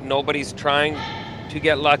them, right? Nobody's trying to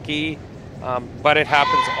get lucky, but it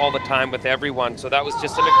happens all the time with everyone. So that was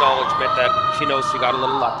just an acknowledgement that she knows she got a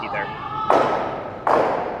little lucky there.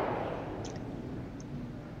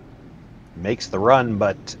 Makes the run,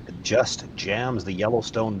 but just jams the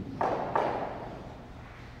Yellowstone.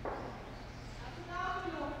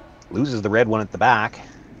 Loses the red one at the back,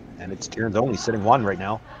 and it's Tirinzoni sitting one right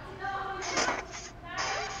now.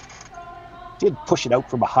 Did push it out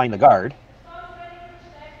from behind the guard.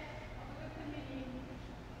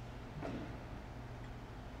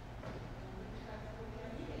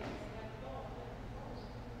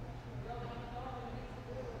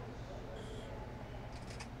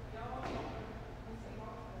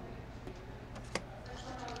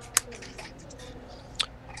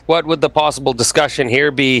 What would the possible discussion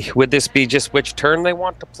here be? Would this be just which turn they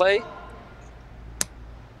want to play?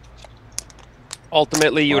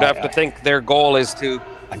 Ultimately, you would have to think their goal is to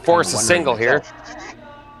force a single here.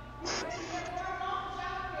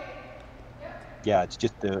 Yeah, it's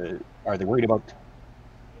just are they worried about...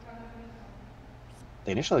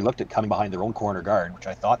 They initially looked at coming behind their own corner guard, which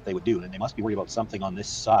I thought they would do, and they must be worried about something on this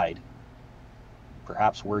side.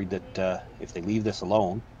 Perhaps worried that if they leave this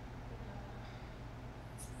alone,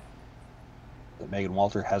 that Megan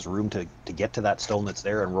Walter has room to get to that stone that's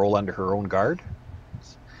there and roll under her own guard.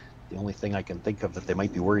 It's the only thing I can think of that they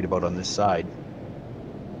might be worried about on this side.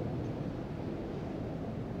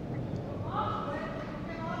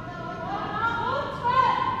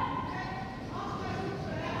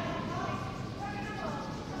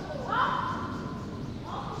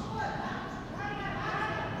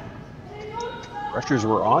 Rushers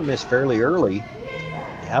were on this fairly early.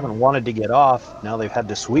 They haven't wanted to get off. Now they've had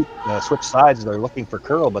to switch sides. They're looking for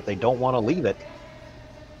curl, but they don't want to leave it.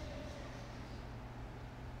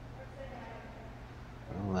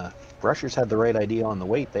 Well, the Rushers had the right idea on the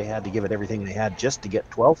weight. They had to give it everything they had just to get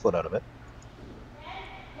 12 foot out of it.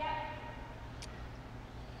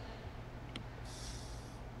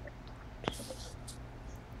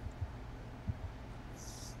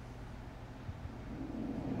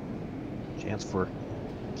 Chance for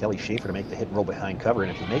Kelly Schaefer to make the hit and roll behind cover,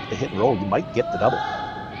 and if you make the hit and roll, you might get the double.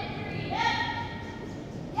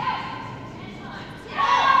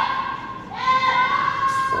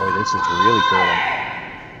 Boy, this is really curling.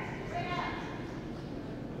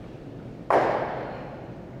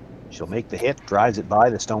 She'll make the hit, drives it by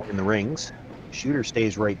the stone in the rings. Shooter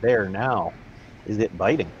stays right there. Now, is it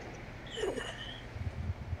biting?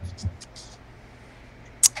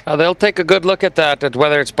 They'll take a good look at that, at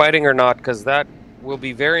whether it's biting or not, because that will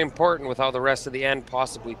be very important with how the rest of the end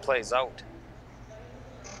possibly plays out.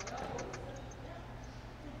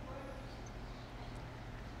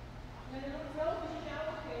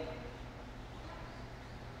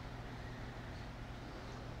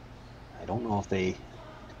 I don't know if they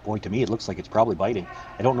Boy, to me, it looks like it's probably biting.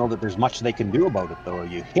 I don't know that there's much they can do about it, though.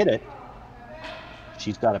 You hit it,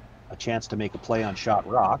 she's got a chance to make a play on shot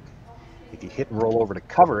rock. If you hit and roll over to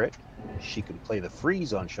cover it, she can play the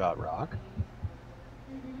freeze on shot rock.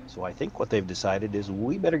 So I think what they've decided is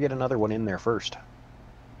we better get another one in there first.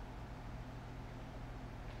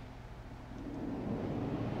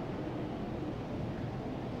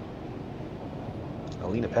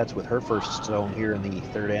 Alina Petz with her first stone here in the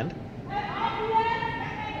third end.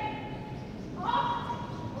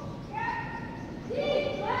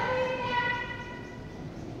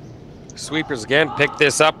 Sweepers again picked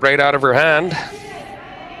this up right out of her hand.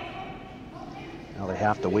 Now they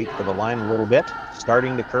have to wait for the line a little bit.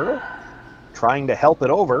 Starting to curl, trying to help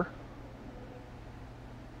it over.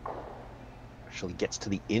 Actually gets to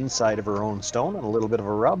the inside of her own stone and a little bit of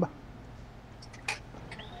a rub.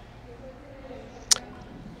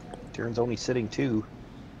 Tirinzoni sitting two.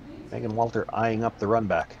 Megan Walter eyeing up the run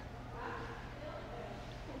back.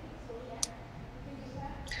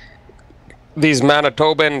 These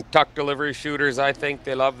Manitoban tuck delivery shooters, I think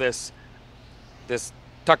they love this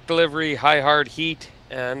tuck delivery, high hard heat,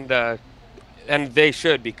 and they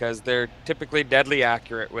should, because they're typically deadly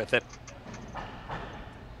accurate with it.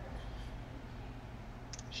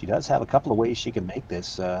 She does have a couple of ways she can make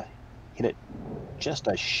this. Hit it just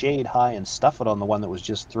a shade high and stuff it on the one that was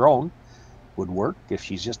just thrown would work. If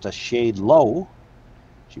she's just a shade low,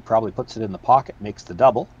 she probably puts it in the pocket, makes the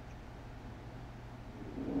double.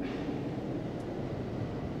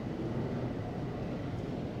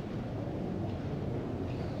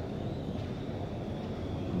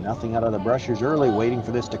 Nothing out of the brushers early, waiting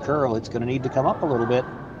for this to curl. It's going to need to come up a little bit.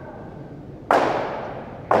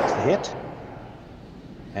 That's the hit.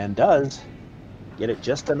 And does get it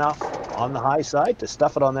just enough on the high side to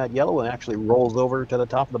stuff it on that yellow and actually rolls over to the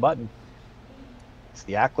top of the button. It's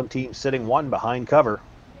the Ackland team sitting one behind cover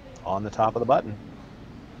on the top of the button.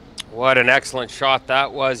 What an excellent shot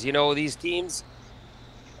that was. You know, these teams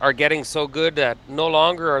are getting so good that no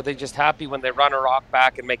longer are they just happy when they run a rock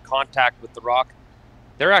back and make contact with the rock.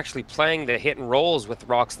 They're actually playing the hit and rolls with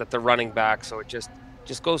rocks that they're running back. So it just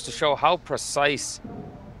goes to show how precise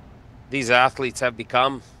these athletes have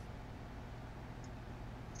become.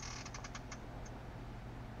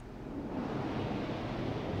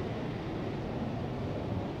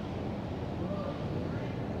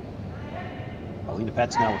 Alina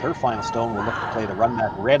Petz now with her final stone will look to play the run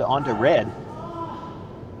back red onto red.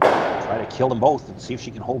 Try to kill them both and see if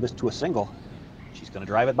she can hold this to a single. She's going to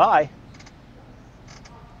drive it by.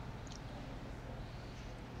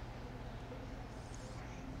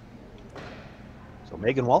 So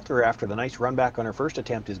Megan Walter, after the nice run back on her first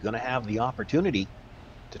attempt, is going to have the opportunity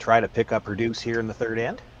to try to pick up her deuce here in the third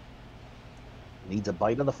end. Needs a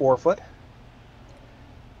bite of the forefoot.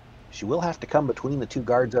 She will have to come between the two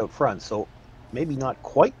guards out front, so maybe not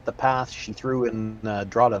quite the path she threw in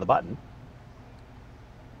draw to the button.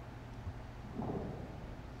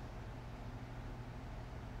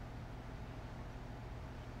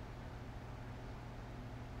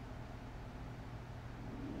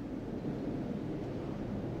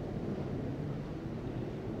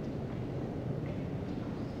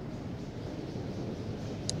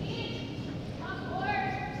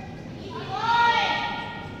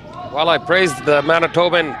 Well, I praised the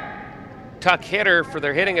Manitoban tuck hitter for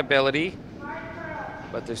their hitting ability,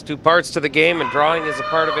 but there's two parts to the game, and drawing is a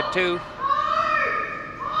part of it too.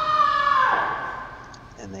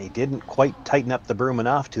 And they didn't quite tighten up the broom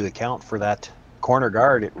enough to account for that corner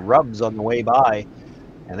guard. It rubs on the way by,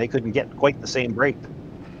 and they couldn't get quite the same break.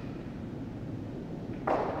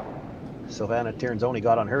 Silvana Tirinzoni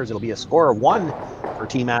got on hers. It'll be a score of 1 for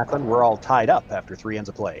Team Ackland. We're all tied up after 3 ends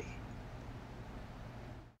of play.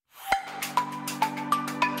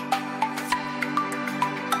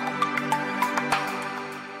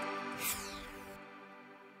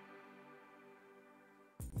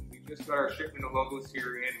 Just got our shipment of logos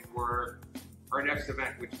here in for our next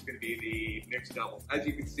event, which is going to be the mixed double. As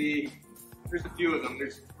you can see, there's a few of them.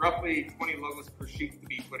 There's roughly 20 logos per sheet to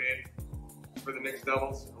be put in for the mixed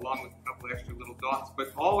doubles, along with a couple extra little dots.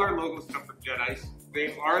 But all our logos come from Jet Ice.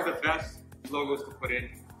 They are the best logos to put in.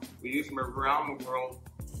 We use them around the world,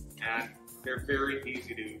 and they're very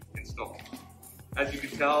easy to install. As you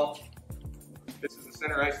can tell, this is the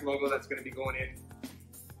center ice logo that's going to be going in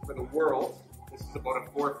for the world. This is about a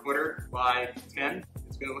 4-footer by 10.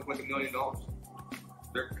 It's going to look like $1 million.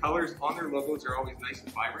 Their colors on their logos are always nice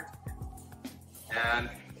and vibrant. And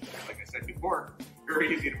like I said before,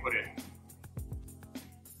 very easy to put in.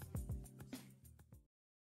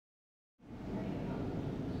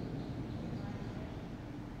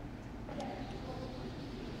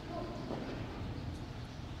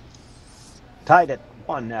 Tied at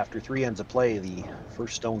 1 after 3 ends of play. The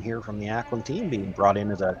first stone here from the Ackland team being brought in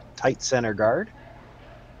as a tight center guard.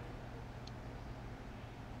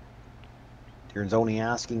 Tirinzoni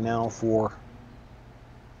asking now for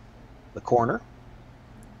the corner.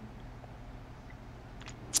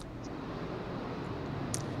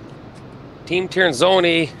 Team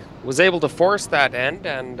Tirinzoni was able to force that end,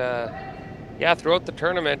 and yeah, throughout the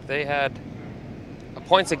tournament they had a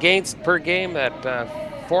points against per game at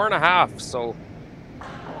 4.5. So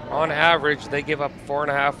on average, they give up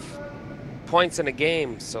 4.5 points in a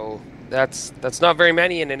game. So that's not very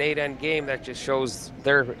many in an 8-end game. That just shows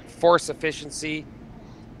their force efficiency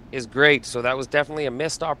is great. So that was definitely a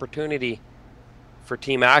missed opportunity for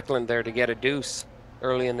Team Ackland there to get a deuce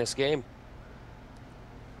early in this game.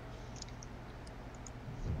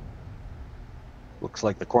 Looks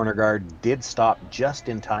like the corner guard did stop just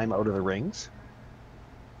in time out of the rings.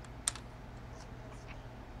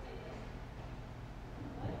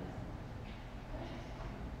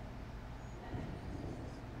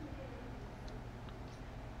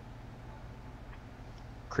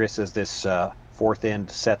 Chris, as this fourth end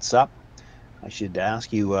sets up, I should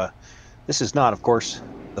ask you, this is not, of course,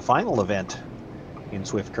 the final event in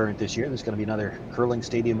Swift Current this year. There's going to be another curling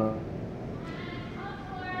stadium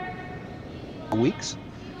weeks,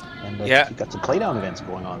 and yeah, you've got some playdown events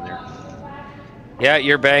going on there. Yeah,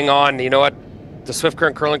 you're bang on. You know what? The Swift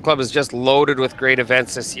Current Curling Club is just loaded with great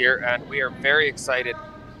events this year, and we are very excited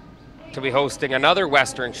to be hosting another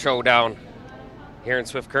Western Showdown here in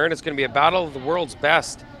Swift Current. It's going to be a battle of the world's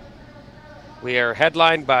best. We are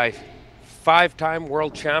headlined by 5-time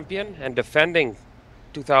world champion and defending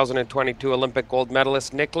 2022 Olympic gold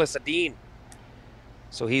medalist Nicholas Adine.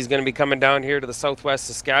 So he's going to be coming down here to the southwest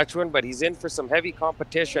Saskatchewan, but he's in for some heavy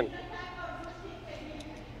competition.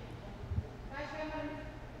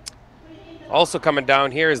 Also coming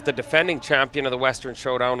down here is the defending champion of the Western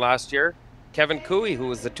Showdown last year, Kevin Cooey, who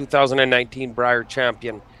was the 2019 Brier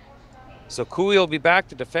champion. So Cooey will be back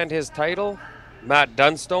to defend his title. Matt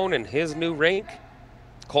Dunstone in his new rink.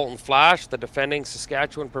 Colton Flash, the defending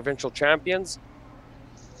Saskatchewan provincial champions.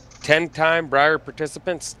 10-time Brier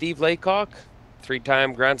participant Steve Laycock.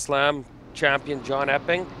 3-time Grand Slam champion John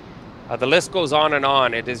Epping. The list goes on and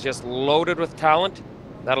on. It is just loaded with talent.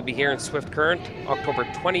 That'll be here in Swift Current, October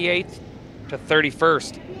 28th to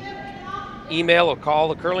 31st. Email or call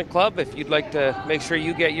the Curling Club if you'd like to make sure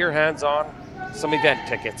you get your hands on some event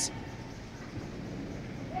tickets.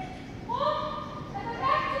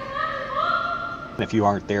 If you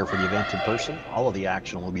aren't there for the event in person, all of the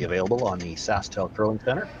action will be available on the Sasktel Curling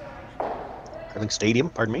Stadium,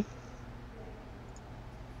 pardon me.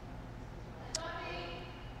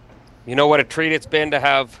 You know what a treat it's been to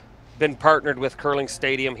have been partnered with Curling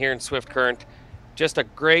Stadium here in Swift Current. Just a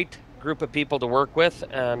great group of people to work with,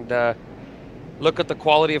 and look at the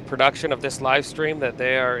quality of production of this live stream that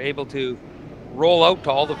they are able to roll out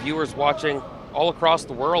to all the viewers watching all across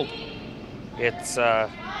the world. It's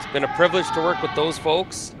been a privilege to work with those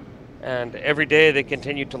folks, and every day they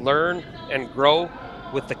continue to learn and grow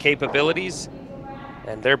with the capabilities,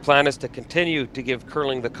 and their plan is to continue to give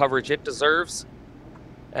curling the coverage it deserves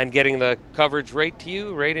and getting the coverage right to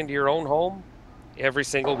you, right into your own home every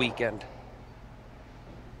single weekend.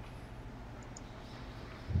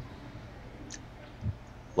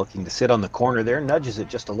 Looking to sit on the corner there, nudges it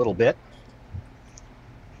just a little bit.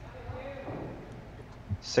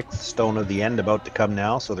 6th stone of the end about to come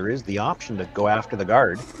now, so there is the option to go after the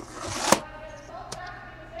guard.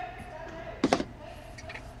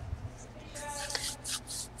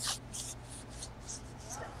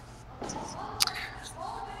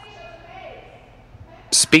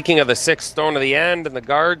 Speaking of the 6th stone of the end and the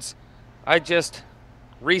guards, I just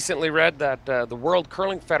recently read that the World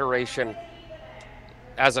Curling Federation,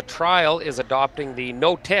 as a trial, is adopting the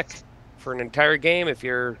no tick for an entire game if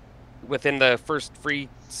you're within the first free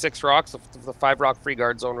 6 rocks, the 5 rock free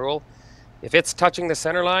guard zone rule. If it's touching the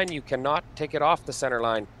center line, you cannot take it off the center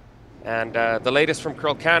line. And the latest from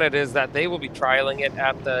Curl Canada is that they will be trialing it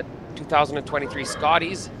at the 2023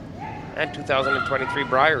 Scotties and 2023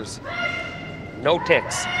 Briers. No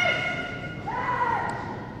ticks.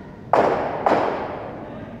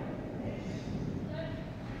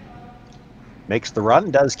 Makes the run,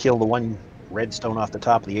 does kill the one red stone off the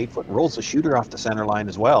top of the 8-foot, rolls the shooter off the center line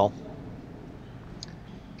as well.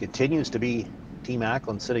 Continues to be Team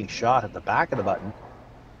Ackland sitting shot at the back of the button.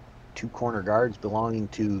 2 corner guards belonging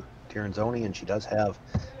to Tirinzoni, and she does have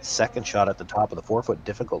second shot at the top of the 4-foot.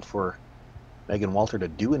 Difficult for Megan Walter to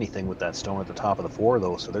do anything with that stone at the top of the 4,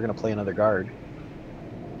 though, so they're going to play another guard.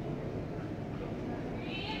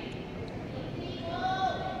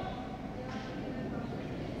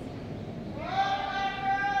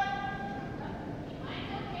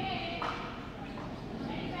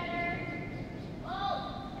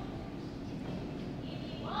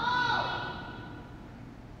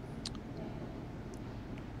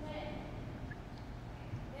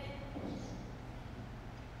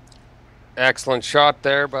 Excellent shot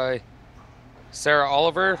there by Sarah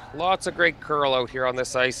Oliver. Lots of great curl out here on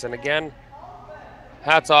this ice. And again,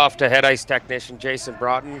 hats off to head ice technician Jason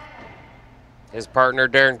Broughton, his partner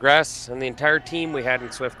Darren Gress, and the entire team we had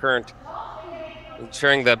in Swift Current,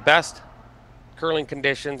 ensuring the best curling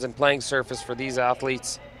conditions and playing surface for these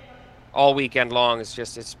athletes all weekend long.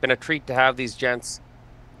 It's been a treat to have these gents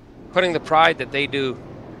putting the pride that they do.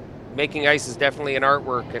 Making ice is definitely an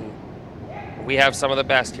artwork, and we have some of the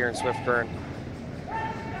best here in Swift Current.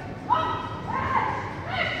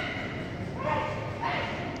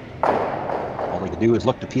 All they can do is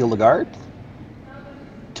look to peel the guard.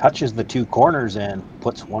 Touches the two corners and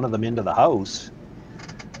puts one of them into the house.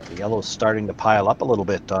 The yellow's starting to pile up a little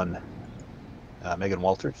bit on Megan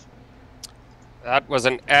Walters. That was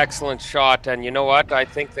an excellent shot, and you know what? I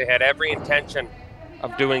think they had every intention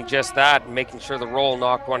of doing just that and making sure the roll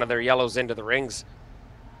knocked one of their yellows into the rings.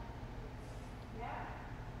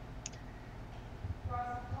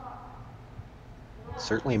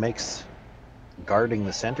 Certainly makes guarding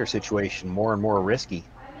the center situation more and more risky.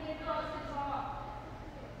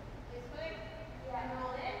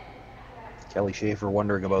 Kelly Schaefer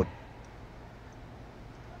wondering about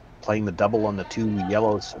playing the double on the two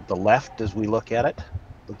yellows at the left as we look at it,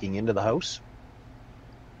 looking into the house.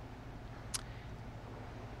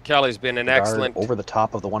 Kelly's been an excellent... Over the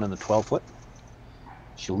top of the one in the 12-foot.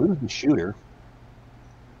 She'll lose the shooter.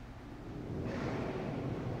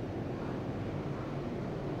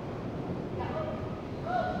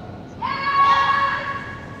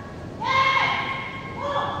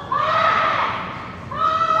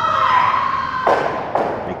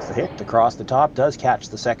 Makes the hit across the top, does catch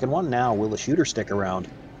the second one. Now will the shooter stick around?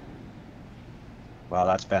 Wow,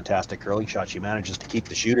 that's fantastic curling shot. She manages to keep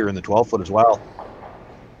the shooter in the 12-foot as well.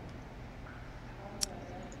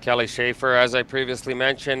 Kelly Schaefer, as I previously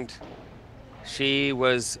mentioned, she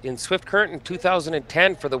was in Swift Current in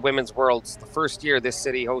 2010 for the Women's Worlds, the first year this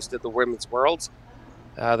city hosted the Women's Worlds.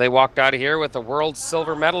 They walked out of here with a world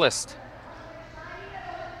silver medalist.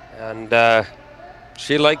 And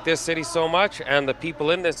she liked this city so much, and the people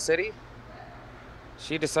in this city,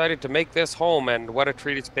 she decided to make this home, and what a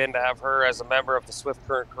treat it's been to have her as a member of the Swift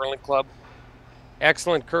Current Curling Club.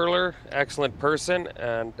 Excellent curler, excellent person,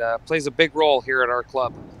 and plays a big role here at our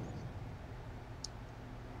club.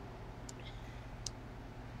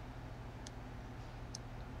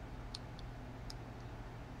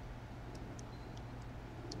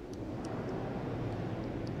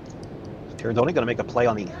 Tirinzoni going to make a play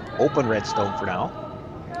on the open redstone for now.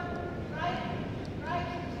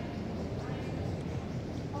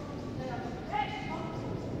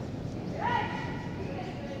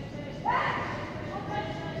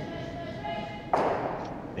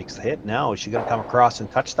 Makes the hit. Now is she going to come across and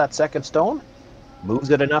touch that second stone? Moves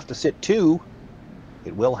it enough to sit two.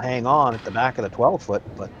 It will hang on at the back of the 12-foot,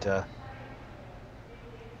 but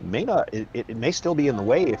may not. It may still be in the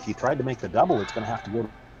way. If you tried to make the double, it's going to have to go.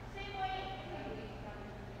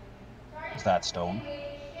 That stone.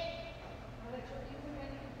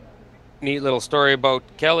 Neat little story about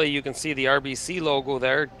Kelly. You can see the RBC logo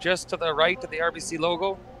there. Just to the right of the RBC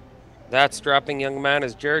logo, that strapping young man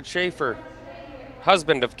is Jared Schaefer,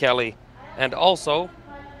 husband of Kelly, and also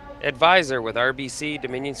advisor with RBC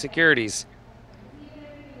Dominion Securities.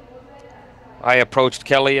 I approached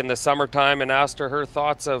Kelly in the summertime and asked her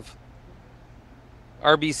thoughts of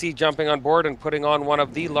RBC jumping on board and putting on one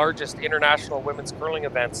of the largest international women's curling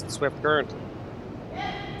events in Swift Current.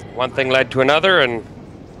 One thing led to another, and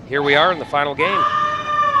here we are in the final game.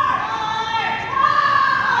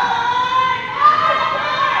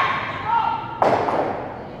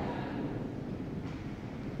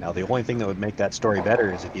 Now, the only thing that would make that story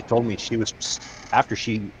better is if you told me she was, after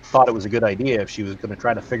she thought it was a good idea, if she was going to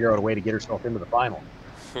try to figure out a way to get herself into the final.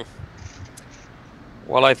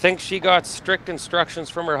 Well, I think she got strict instructions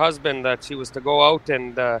from her husband that she was to go out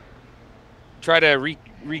and try to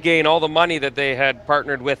regain all the money that they had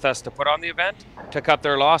partnered with us to put on the event, to cut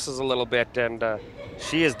their losses a little bit, and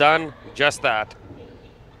she has done just that.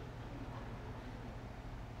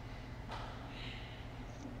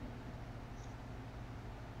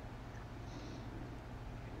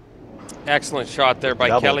 Excellent shot there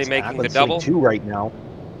by Kelly, making the double. Two right now.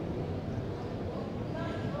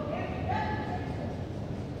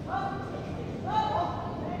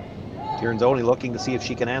 Tirinzoni looking to see if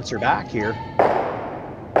she can answer back here.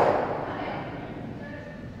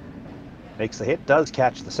 Makes the hit, does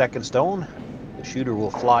catch the second stone. The shooter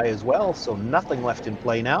will fly as well, so nothing left in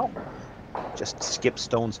play now. Just skip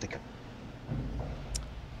stones to come.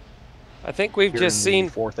 I think we've just seen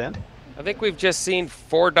fourth end. I think we've just seen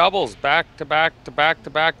 4 doubles, back to back to back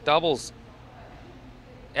to back doubles.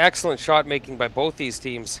 excellent shot making by both these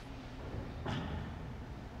teams.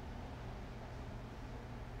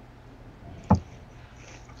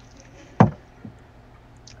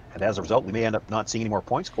 And as a result, we may end up not seeing any more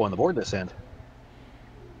points go on the board this end.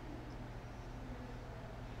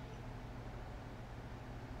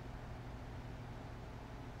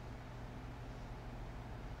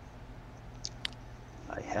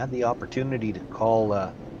 I had the opportunity to call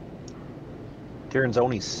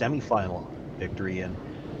Tirinzoni's semifinal victory, and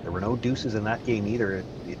there were no deuces in that game either.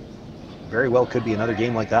 It very well could be another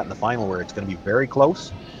game like that in the final where it's going to be very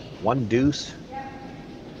close. One deuce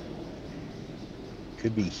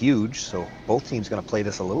could be huge, so both teams going to play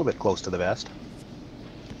this a little bit close to the vest.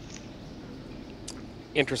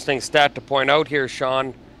 Interesting stat to point out here,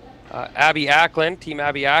 Sean. Team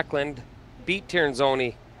Abby Ackland beat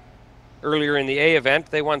Tirinzoni earlier in the A event.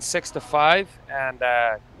 They won 6-5,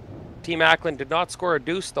 and Team Ackland did not score a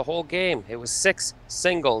deuce the whole game. It was 6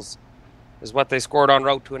 singles is what they scored en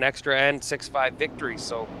route to an extra end 6-5 victory.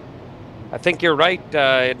 So I think you're right.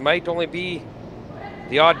 It might only be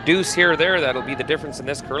the odd deuce here or there that'll be the difference in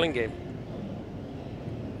this curling game.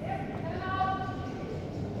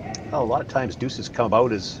 Well, a lot of times deuces come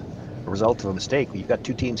about as a result of a mistake. You've got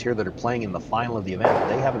two teams here that are playing in the final of the event.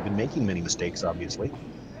 They haven't been making many mistakes, obviously,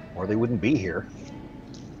 or they wouldn't be here.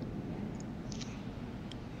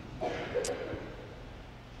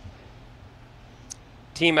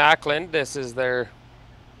 Team Ackland, this is their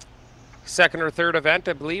second or third event,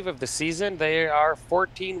 I believe, of the season. They are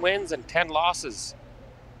 14 wins and 10 losses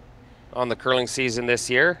on the curling season this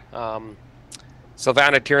year.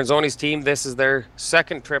 Silvana Tirinzoni's team, this is their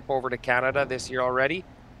second trip over to Canada this year already.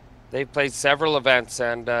 They've played several events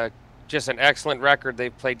and just an excellent record.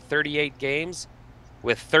 They've played 38 games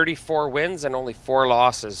with 34 wins and only 4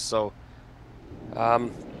 losses. So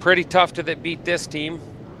pretty tough to beat this team,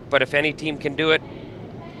 but if any team can do it,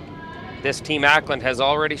 this team Ackland has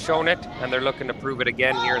already shown it, and they're looking to prove it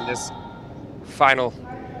again here in this final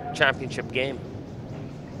championship game.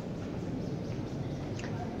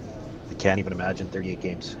 I can't even imagine 38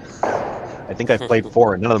 games. I think I've played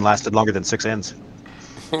 4, and none of them lasted longer than 6 ends.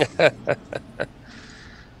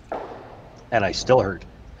 And I still hurt.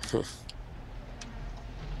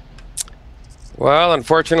 Well,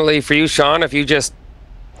 unfortunately for you, Sean, if you just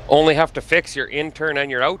only have to fix your in turn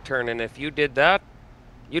and your out turn, and if you did that,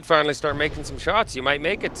 you'd finally start making some shots. You might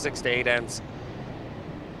make it 6 to 8 ends.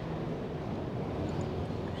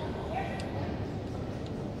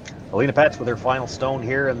 Alina Pets with her final stone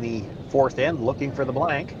here in the 4th end, looking for the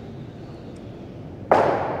blank.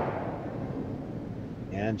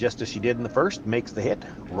 And just as she did in the first, makes the hit,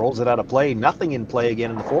 rolls it out of play. Nothing in play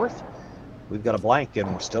again in the 4th. We've got a blank, and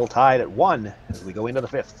we're still tied at 1 as we go into the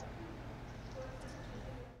 5th.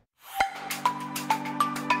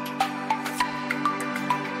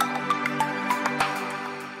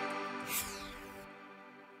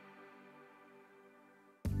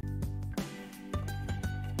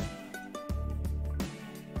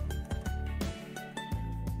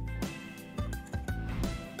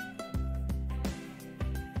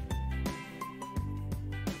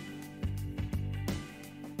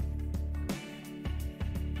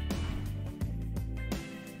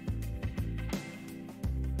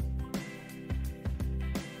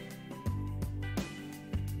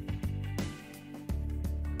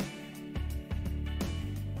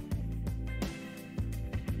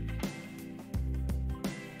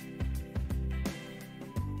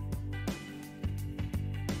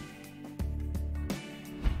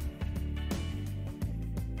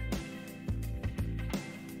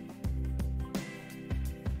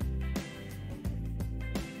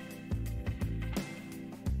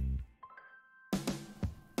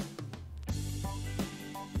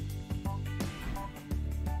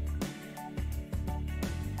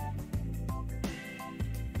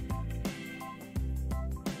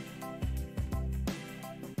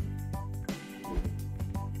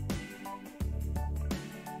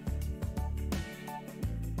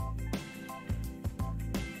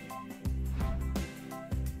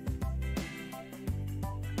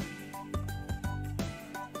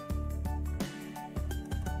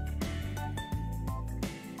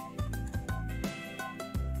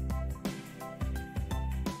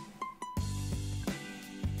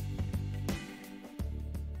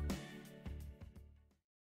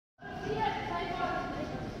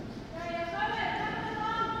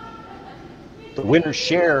 The winner's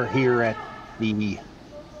share here at the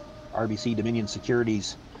RBC Dominion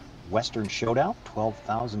Securities Western Showdown,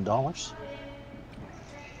 $12,000.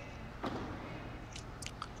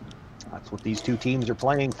 That's what these two teams are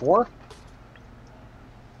playing for.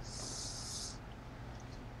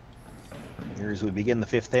 Here here as we begin the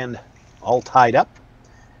fifth end, all tied up.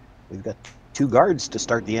 We've got 2 guards to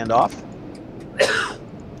start the end off.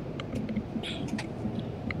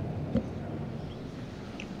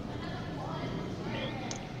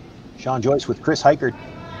 Sean Joyce with Chris Heichert,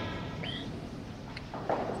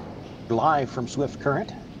 live from Swift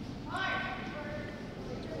Current.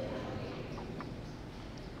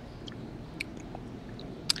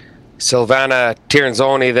 Silvana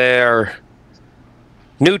Tirinzoni, their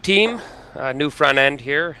new team, new front end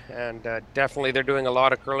here, and definitely they're doing a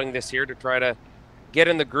lot of curling this year to try to get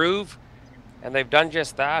in the groove, and they've done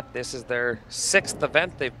just that. This is their 6th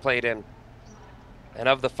event they've played in, and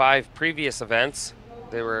of the 5 previous events,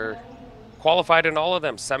 they were qualified in all of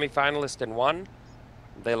them, semi-finalist in 1.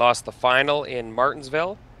 They lost the final in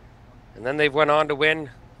Martinsville, and then they've went on to win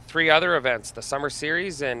 3 other events, the Summer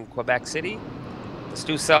Series in Quebec City, the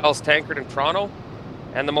Stu Sells Tankard in Toronto,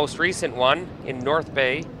 and the most recent one in North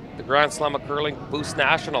Bay, the Grand Slam of Curling Boost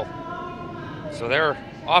National. So they're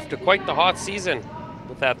off to quite the hot season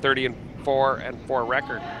with that 30-4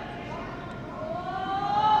 record.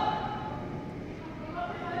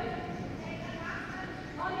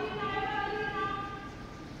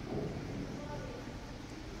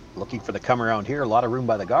 Looking for the come around here, a lot of room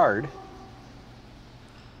by the guard.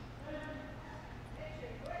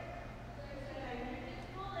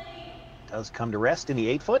 Does come to rest in the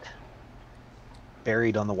 8-foot.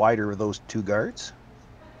 Buried on the wider of those 2 guards.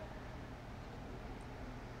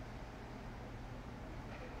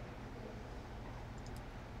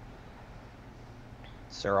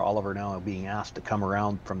 Sarah Oliver now being asked to come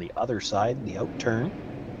around from the other side, the out turn.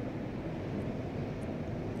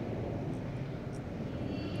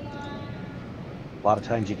 A lot of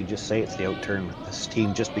times you can just say it's the out turn with this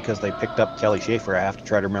team just because they picked up Kelly Schaefer. I have to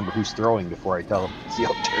try to remember who's throwing before I tell them it's the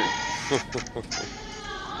out turn.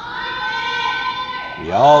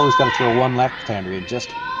 You always got to throw one left-hander in, just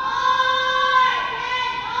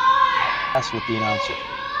that's with the announcer.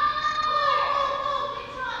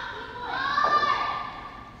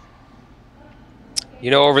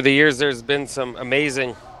 You know, over the years, there's been some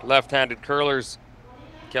amazing left-handed curlers.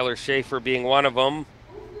 Keller Schaefer being one of them.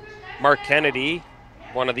 Mark Kennedy,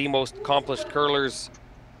 one of the most accomplished curlers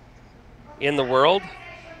in the world.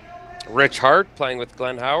 Rich Hart playing with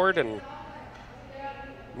Glenn Howard, and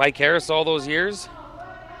Mike Harris all those years.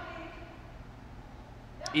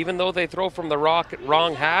 Even though they throw from the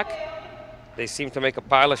wrong hack, they seem to make a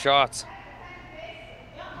pile of shots.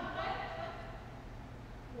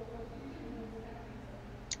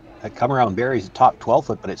 That come around buries the top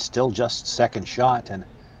 12-foot, but it's still just second shot, and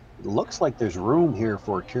it looks like there's room here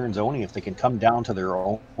for Tirinzoni. If they can come down to their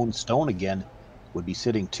own stone again, would be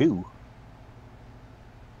sitting 2.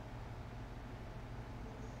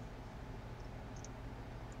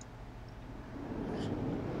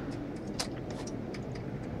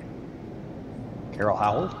 Carol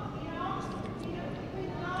Howell.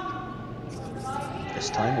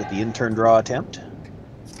 This time with the in-turn draw attempt.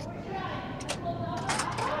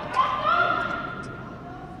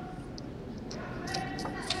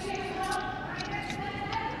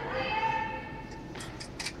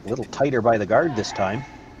 A little tighter by the guard this time.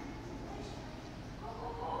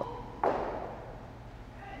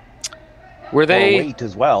 Were they weight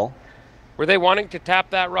as well? Were they wanting to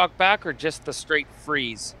tap that rock back or just the straight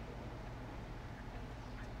freeze?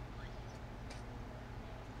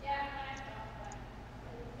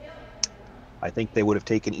 I think they would have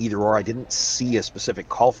taken either or. I didn't see a specific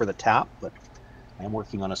call for the tap, but I'm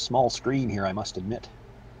working on a small screen here, I must admit.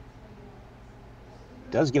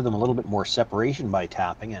 It does give them a little bit more separation by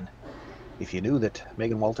tapping, and if you knew that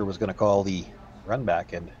Megan Walter was going to call the run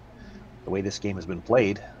back and the way this game has been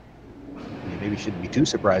played, you maybe shouldn't be too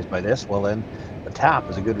surprised by this. Well, then the tap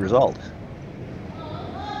is a good result.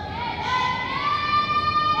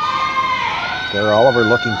 Sarah Oliver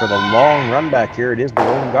looking for the long run back here. It is the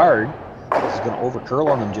lone guard. This is going to over-curl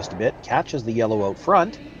on them just a bit. Catches the yellow out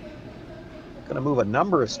front. Going to move a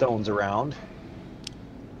number of stones around.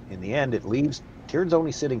 In the end, it leaves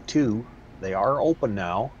Tirinzoni sitting 2. They are open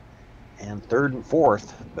now. And 3rd and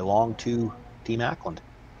 4th belong to Team Ackland.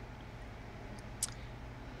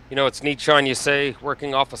 You know, it's neat, Sean, you say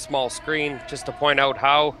working off a small screen, just to point out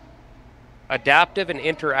how adaptive and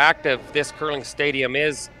interactive this curling stadium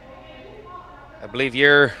is. I believe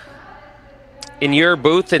you're in your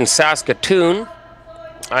booth in Saskatoon.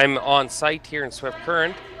 I'm on site here in Swift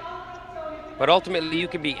Current. But ultimately, you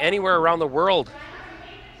can be anywhere around the world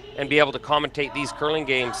and be able to commentate these curling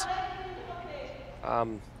games.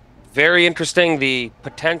 Very interesting, the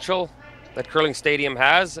potential that Curling Stadium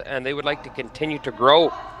has, and they would like to continue to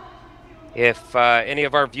grow. If any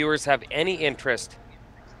of our viewers have any interest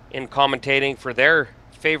in commentating for their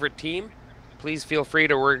favorite team, please feel free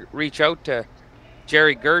to reach out to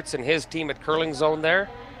Jerry Gertz and his team at Curling Zone there.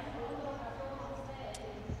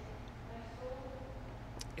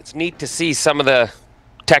 It's neat to see some of the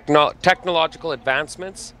technological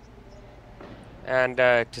advancements and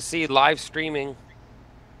to see live streaming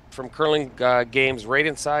from curling games right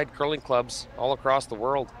inside curling clubs all across the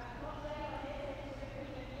world.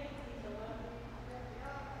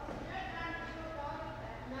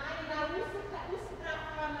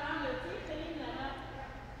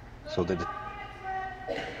 So the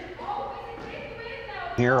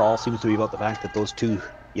here all seems to be about the fact that those two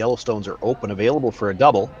Yellowstones are open, available for a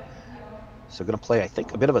double. So going to play, I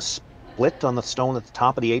think, a bit of a split on the stone at the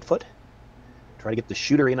top of the 8-foot. Try to get the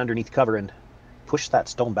shooter in underneath cover and push that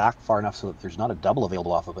stone back far enough so that there's not a double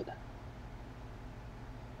available off of it.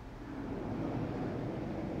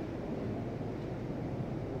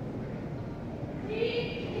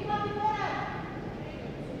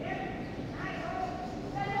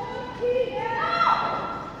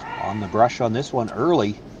 On the brush on this one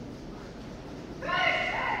early.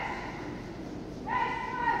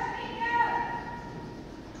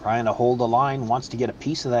 Trying to hold the line, wants to get a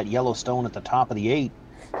piece of that yellow stone at the top of the 8.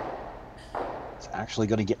 It's actually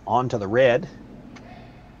going to get onto the red.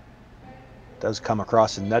 Does come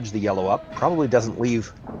across and nudge the yellow up. Probably doesn't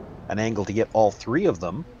leave an angle to get all three of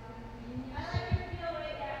them.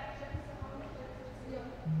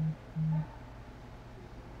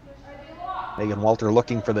 Megan Walter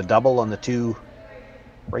looking for the double on the two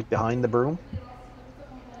right behind the broom.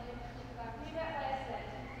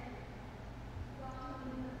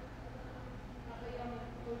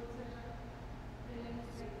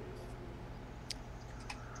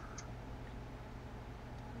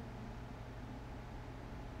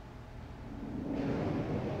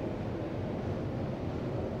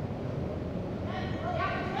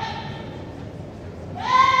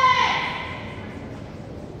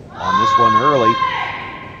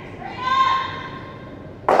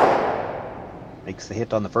 The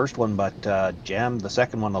hit on the first one, but jammed the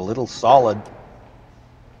second one a little solid.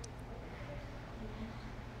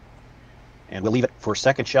 And we'll leave it for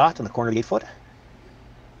second shot in the corner of the 8-foot.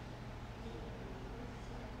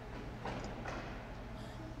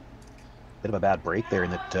 Bit of a bad break there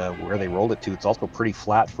in that where they rolled it to, it's also pretty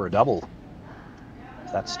flat for a double.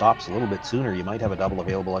 If that stops a little bit sooner, you might have a double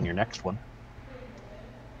available on your next one.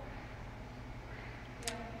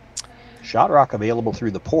 Shot rock available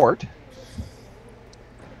through the port.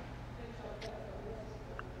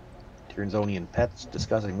 Tirinzoni and Pets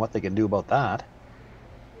discussing what they can do about that.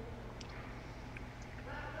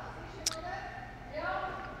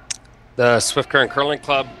 The Swift Current Curling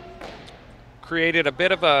Club created a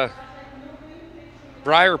bit of a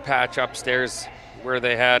briar patch upstairs where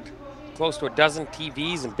they had close to a dozen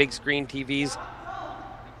TVs and big screen TVs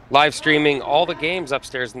live streaming all the games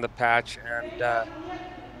upstairs in the patch. And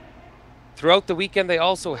throughout the weekend, they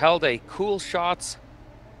also held a Cool Shots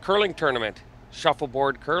curling tournament,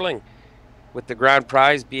 shuffleboard curling, with the grand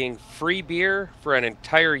prize being free beer for an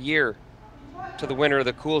entire year to the winner of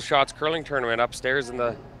the Cool Shots curling tournament upstairs in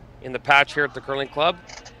the patch here at the curling club.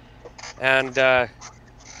 And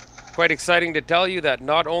quite exciting to tell you that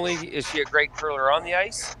not only is she a great curler on the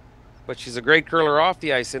ice, but she's a great curler off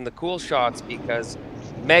the ice in the Cool Shots, because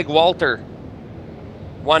Meg Walter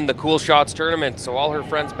won the Cool Shots tournament. So all her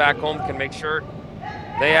friends back home can make sure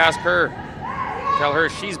they ask her, tell her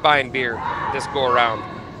she's buying beer this go around.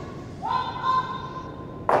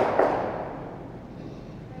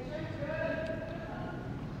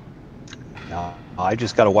 Now, I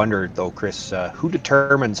just got to wonder, though, Chris, who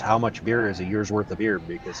determines how much beer is a year's worth of beer?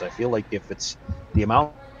 Because I feel like if it's the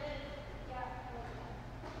amount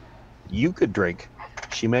you could drink,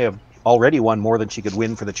 she may have already won more than she could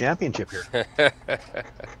win for the championship here.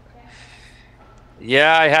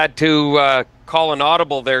 Yeah, I had to call an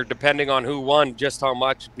audible there, depending on who won, just how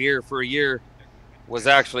much beer for a year was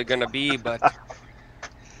actually going to be. But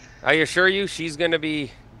I assure you, she's going to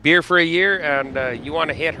be beer for a year, and you want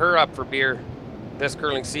to hit her up for beer this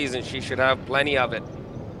curling season. She should have plenty of it.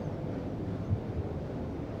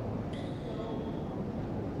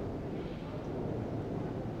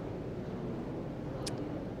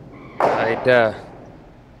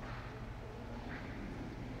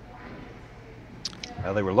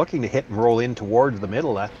 Well, they were looking to hit and roll in towards the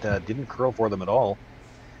middle. That didn't curl for them at all.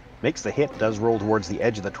 Makes the hit, does roll towards the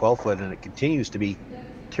edge of the 12-foot, and it continues to be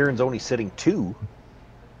Tirinzoni sitting 2.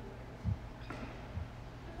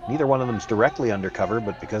 Neither one of them's directly undercover,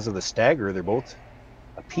 but because of the stagger, they're both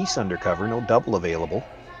a piece undercover, no double available.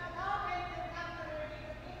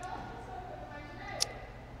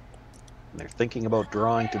 they're thinking about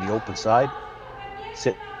drawing to the open side.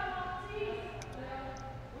 Sit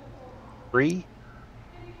 3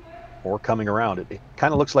 or coming around. It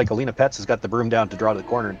kind of looks like Alina Petz has got the broom down to draw to the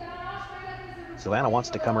corner. Silvana wants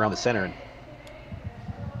to come around the center, and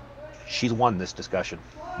she's won this discussion.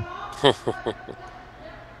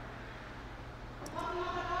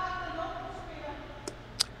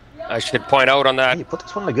 I should point out on that. You put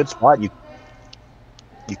this one in a good spot. You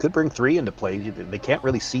could bring 3 into play. They can't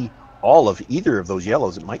really see all of either of those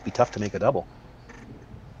yellows. It might be tough to make a double.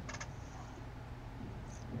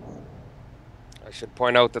 I should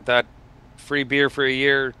point out that free beer for a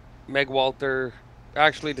year, Meg Walter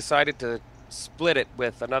actually decided to split it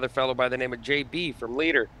with another fellow by the name of JB from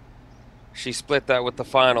Leader. She split that with the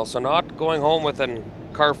final, so not going home with a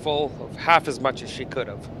car full of half as much as she could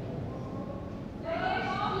have.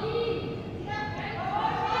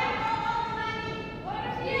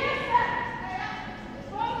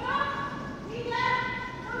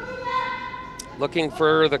 Looking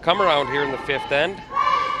for the come around here in the 5th end.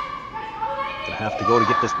 Gonna have to go to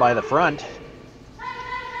get this by the front.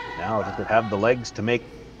 Now does it have the legs to make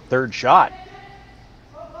 3rd shot?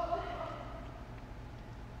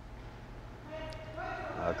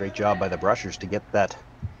 Great job by the Brushers to get that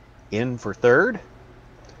in for 3rd.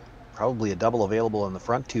 Probably a double available in the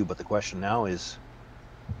front too, but the question now is,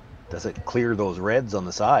 does it clear those reds on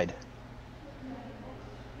the side?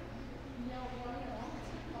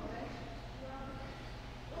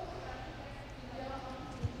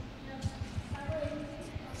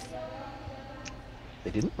 They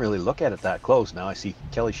didn't really look at it that close. Now I see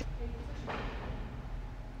Kelly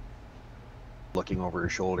looking over her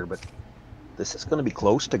shoulder, but this is going to be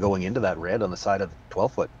close to going into that red on the side of the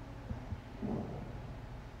 12-foot.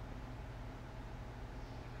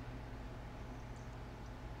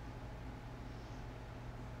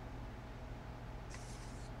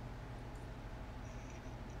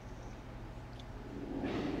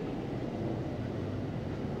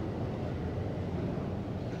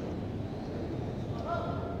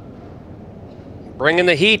 Bringing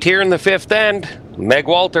the heat here in the 5th end. Meg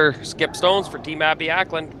Walter, skip stones for Team Abby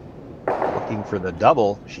Ackland. Looking for the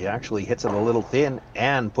double. She actually hits it a little thin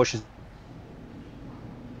and pushes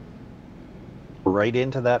right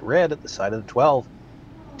into that red at the side of the 12.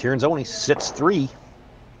 Tirinzoni sits 3.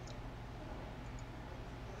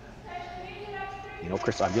 You know,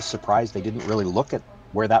 Chris, I'm just surprised they didn't really look at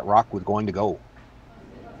where that rock was going to go.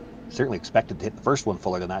 Certainly expected to hit the first one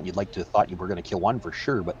fuller than that. And you'd like to have thought you were going to kill one for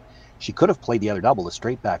sure, but she could have played the other double, the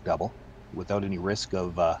straight back double, without any risk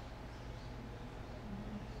of, I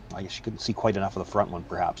guess she couldn't see quite enough of the front one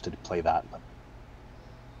perhaps to play that. But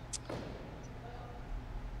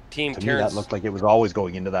to me, that looked like it was always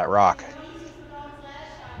going into that rock.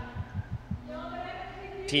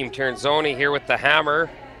 Team Tirinzoni here with the hammer,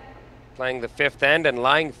 playing the 5th end and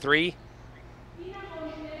lying 3.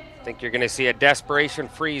 I think you're going to see a desperation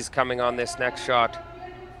freeze coming on this next shot,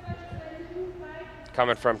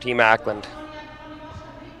 coming from Team Ackland.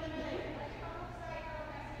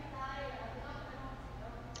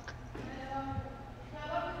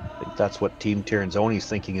 I think that's what Team Tirinzoni is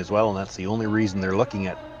thinking as well, and that's the only reason they're looking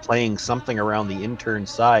at playing something around the in-turn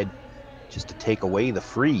side, just to take away the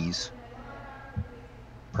freeze.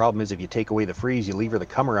 Problem is, if you take away the freeze, you leave her the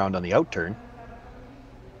come around on the out-turn.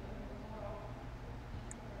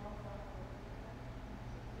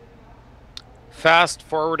 Fast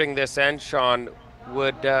forwarding this end, Sean,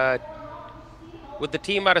 would the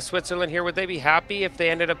team out of Switzerland here, would they be happy if they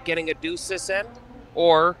ended up getting a deuce this end?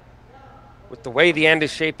 Or, with the way the end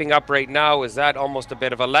is shaping up right now, is that almost a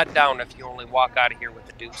bit of a letdown if you only walk out of here with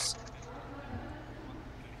a deuce?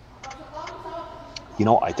 You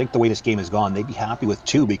know, I think the way this game has gone, they'd be happy with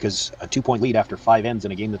 2, because a 2-point lead after 5 ends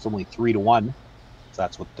in a game that's only 3-1, if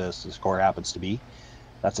that's what the score happens to be,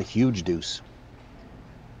 that's a huge deuce.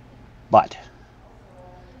 But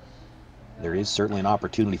there is certainly an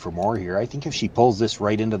opportunity for more here. I think if she pulls this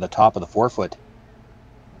right into the top of the 4-foot,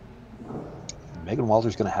 Megan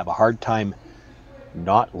Walter's going to have a hard time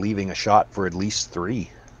not leaving a shot for at least 3.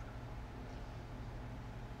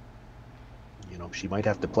 You know, she might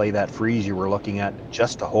have to play that freeze you were looking at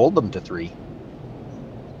just to hold them to 3.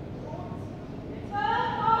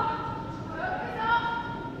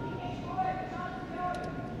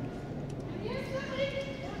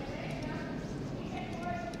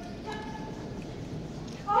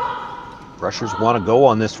 Brushers want to go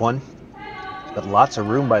on this one. Got lots of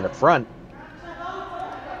room by the front.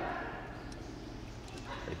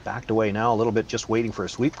 They backed away now a little bit, just waiting for a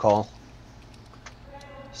sweep call.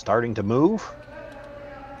 Starting to move.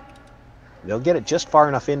 They'll get it just far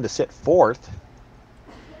enough in to sit 4th.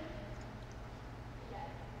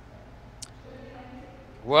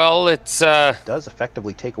 Well, it's does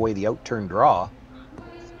effectively take away the out-turn draw.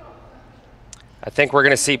 I think we're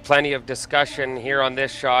going to see plenty of discussion here on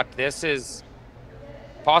this shot. This is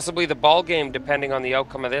possibly the ball game depending on the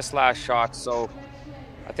outcome of this last shot. So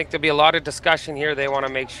I think there'll be a lot of discussion here. They want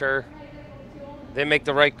to make sure they make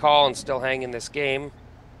the right call and still hang in this game.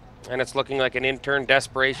 And it's looking like an in-turn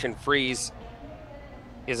desperation freeze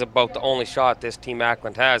is about the only shot this team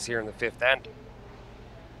Ackland has here in the fifth end.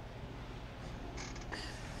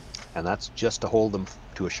 And that's just to hold them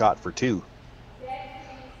to a shot for two.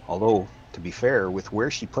 Although, to be fair, with where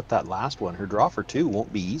she put that last one, her draw for two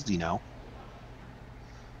won't be easy now.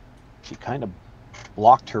 She kind of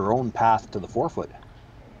blocked her own path to the 4-foot.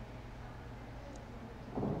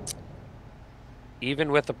 Even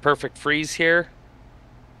with a perfect freeze here,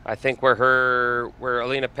 I think where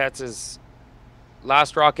Alina Petz's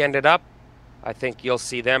last rock ended up, I think you'll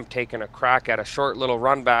see them taking a crack at a short little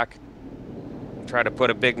run back, try to put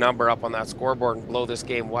a big number up on that scoreboard and blow this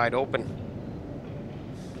game wide open.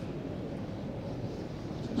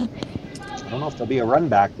 I don't know if there'll be a run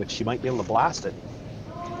back, but she might be able to blast it.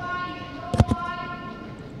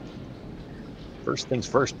 First things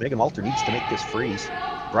first, Megan Walter needs to make this freeze.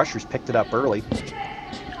 Brusher's picked it up early.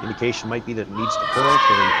 Indication might be that it needs to curl,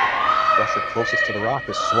 so the brusher closest to the rock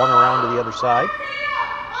is swung around to the other side.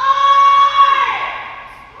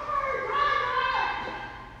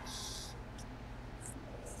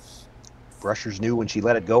 Brushers knew when she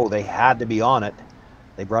let it go they had to be on it.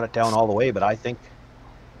 They brought it down all the way, but I think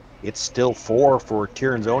it's still 4 for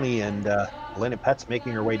Tirinzoni, and Elena Petz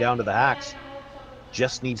making her way down to the hacks.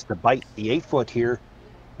 Just needs to bite the 8-foot here,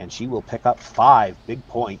 and she will pick up 5 big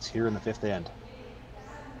points here in the fifth end.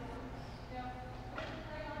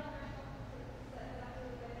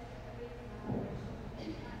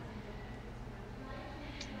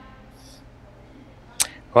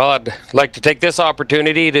 Well, I'd like to take this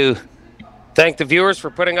opportunity to thank the viewers for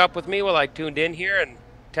putting up with me while I tuned in here and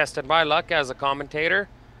tested my luck as a commentator.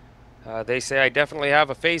 They say I definitely have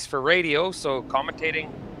a face for radio, so commentating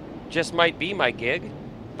just might be my gig.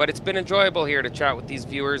 But it's been enjoyable here to chat with these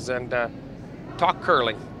viewers and talk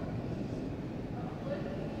curling.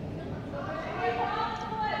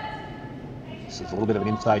 This is a little bit of an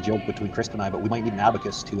inside joke between Chris and I, but we might need an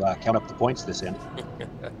abacus to count up the points this end.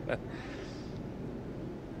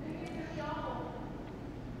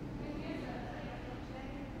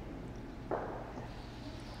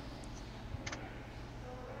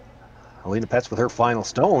 Alina Petz with her final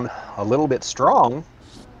stone, a little bit strong,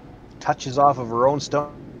 touches off of her own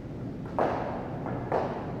stone.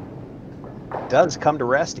 Does come to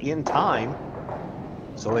rest in time,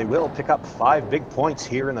 so they will pick up 5 big points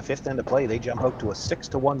here in the fifth end of play. They jump out to a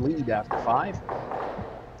 6-1 lead after 5.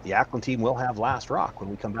 The Ackland team will have last rock when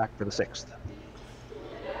we come back for the 6th.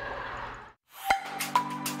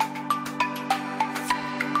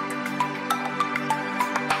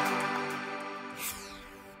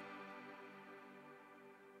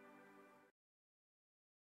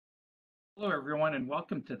 Hello everyone and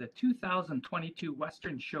welcome to the 2022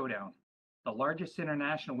 Western Showdown, the largest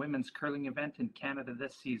international women's curling event in Canada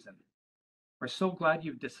this season. We're so glad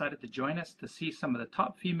you've decided to join us to see some of the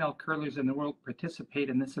top female curlers in the world participate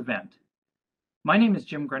in this event. My name is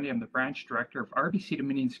Jim Grundy. I'm the branch director of RBC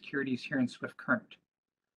Dominion Securities here in Swift Current.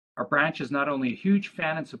 Our branch is not only a huge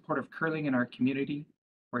fan and support of curling in our community,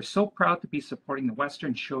 we're so proud to be supporting the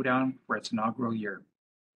Western Showdown for its inaugural year.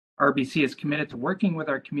 RBC is committed to working with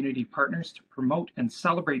our community partners to promote and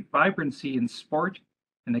celebrate vibrancy in sport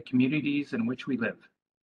in the communities in which we live.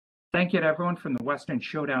 Thank you to everyone from the Western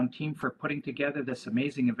Showdown team for putting together this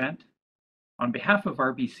amazing event. On behalf of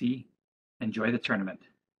RBC, enjoy the tournament.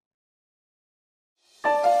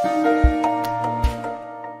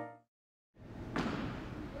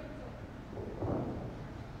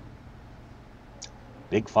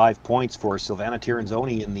 Big 5 points for Silvana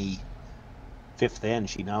Tirinzoni in the fifth end.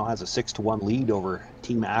 She now has a 6-1 lead over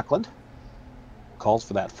Team Ackland. Calls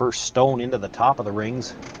for that first stone into the top of the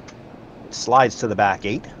rings. It slides to the back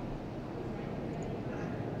 8.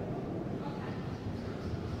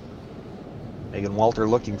 Megan Walter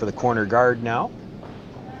looking for the corner guard now.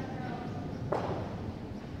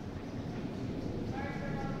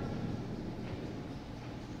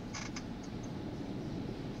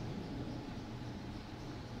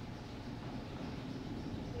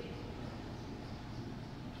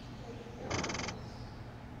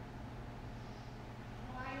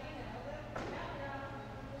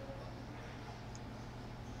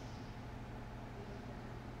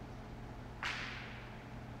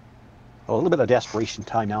 A little bit of desperation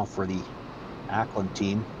time now for the Ackland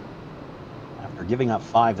team. After giving up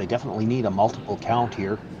 5, they definitely need a multiple count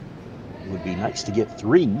here. It would be nice to get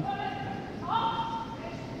 3.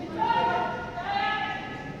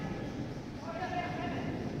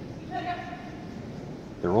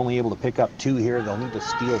 They're only able to pick up 2 here. They'll need to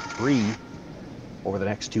steal 3 over the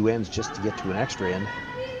next 2 ends just to get to an extra end.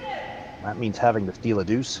 That means having to steal a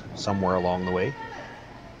deuce somewhere along the way.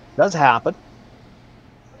 Does happen.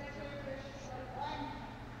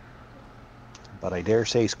 But I dare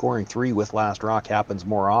say scoring 3 with last rock happens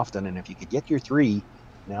more often. And if you could get your 3,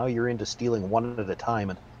 now you're into stealing 1 at a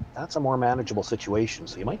time. And that's a more manageable situation.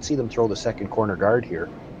 So you might see them throw the second corner guard here.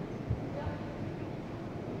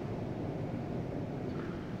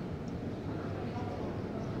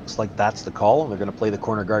 Looks like that's the call, and they're going to play the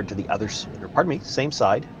corner guard to the other, pardon me, same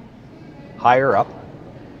side, higher up.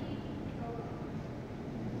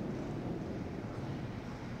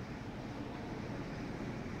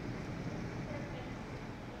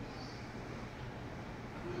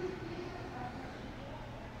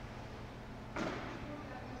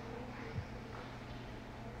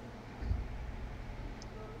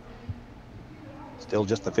 Still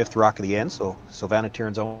just the 5th rock of the end, so Silvana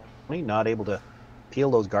Tirinzoni not able to peel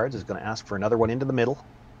those guards, is going to ask for another one into the middle.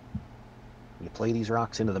 You play these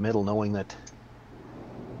rocks into the middle knowing that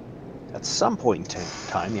at some point in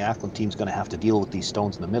time the Ackland team's going to have to deal with these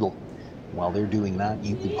stones in the middle. While they're doing that,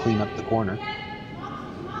 you can clean up the corner.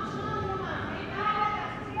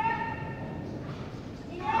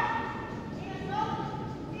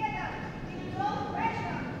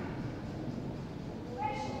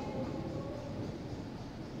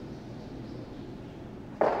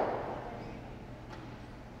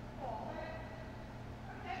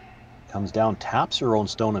 Comes down, taps her own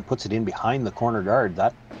stone, and puts it in behind the corner guard.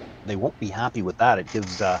 That they won't be happy with that. It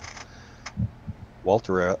gives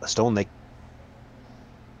Walter a stone they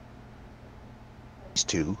these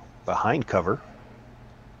 2 behind cover.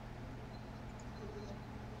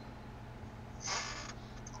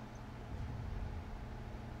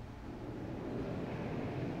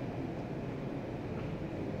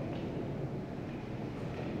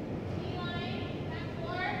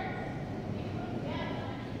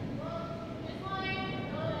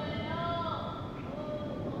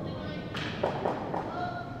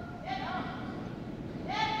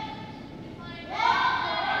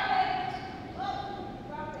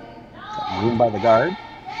 Room by the guard.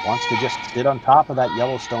 Wants to just sit on top of that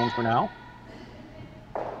yellow stone for now.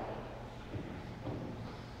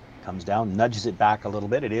 Comes down, nudges it back a little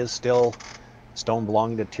bit. It is still stone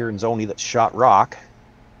belonging to Tirinzoni that shot rock.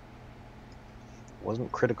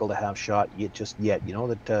 Wasn't critical to have shot yet, just yet. You know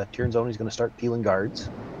that Tirinzoni's going to start peeling guards.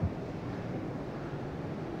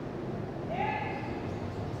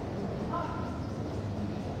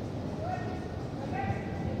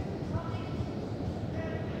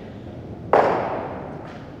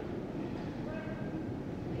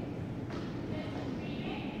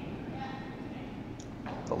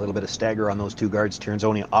 A little bit of stagger on those 2 guards.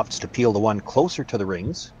 Tirinzoni opts to peel the one closer to the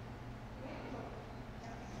rings.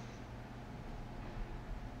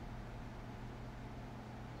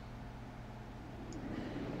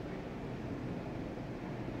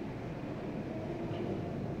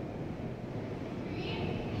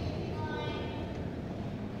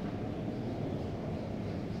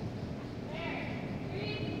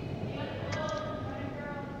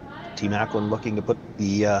 Team Ackland looking to put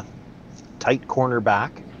the tight corner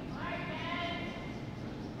back.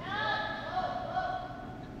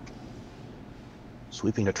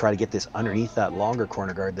 Sweeping to try to get this underneath that longer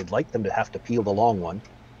corner guard. They'd like them to have to peel the long one.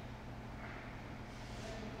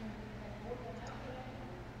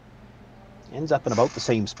 Ends up in about the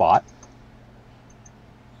same spot.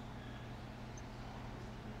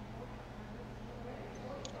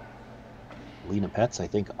 Lena Petz, I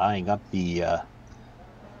think, eyeing up the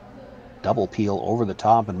double peel over the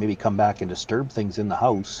top and maybe come back and disturb things in the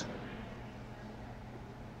house.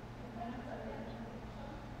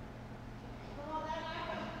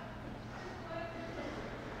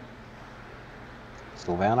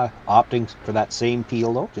 Silvana opting for that same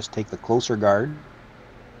peel though, just take the closer guard.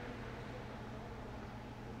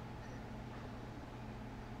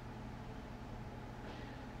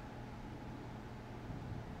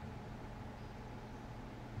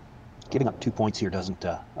 Giving up 2 points here doesn't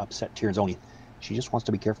upset Tirinzoni. She just wants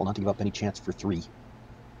to be careful not to give up any chance for 3.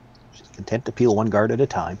 She's content to peel 1 guard at a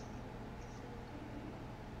time.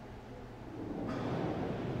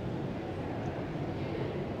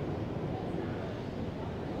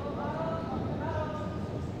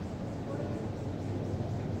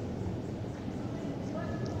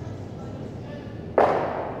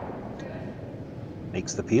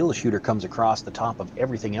 Makes the peel. The shooter comes across the top of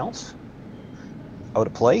everything else. Out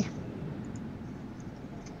of play.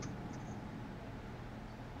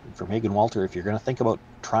 for Megan Walter, if you're going to think about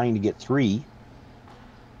trying to get 3,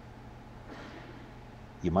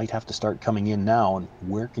 you might have to start coming in now. And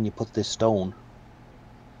where can you put this stone?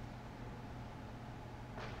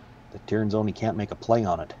 The Tirinzoni can't make a play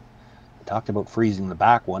on it. I talked about freezing the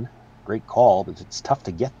back one. Great call, but it's tough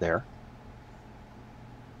to get there.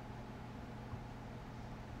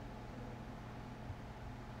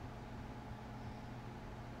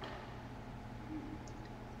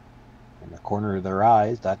 In the corner of their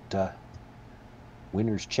eyes, that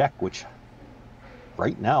winner's check, which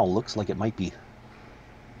right now looks like it might be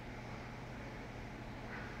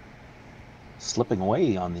slipping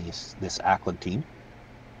away on this Ackland team.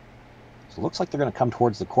 So it looks like they're going to come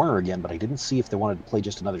towards the corner again, but I didn't see if they wanted to play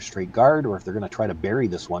just another straight guard or if they're going to try to bury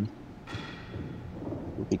this one.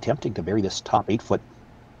 It would be tempting to bury this top 8-foot,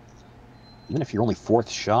 even if you're only 4th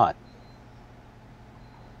shot.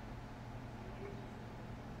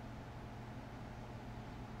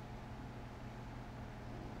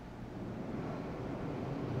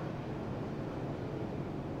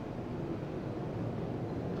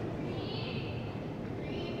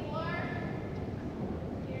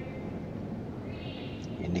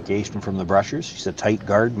 Indication from the brushers. She's a tight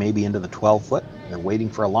guard, maybe into the 12-foot. They're waiting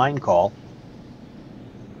for a line call.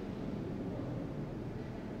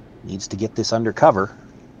 Needs to get this under cover.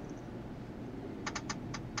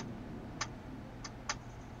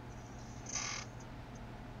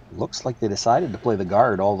 Looks like they decided to play the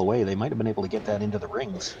guard all the way. They might have been able to get that into the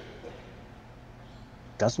rings.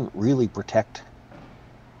 Doesn't really protect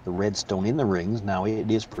the red stone in the rings. Now it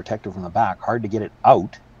is protected from the back. Hard to get it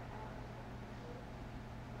out.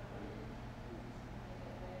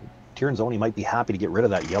 Tirinzoni might be happy to get rid of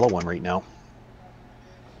that yellow one right now.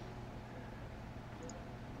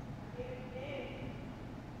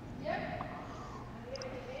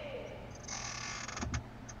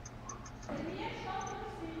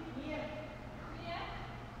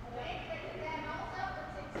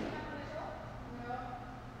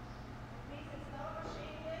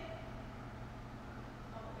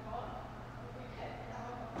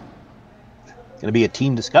 Going to be a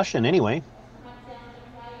team discussion anyway.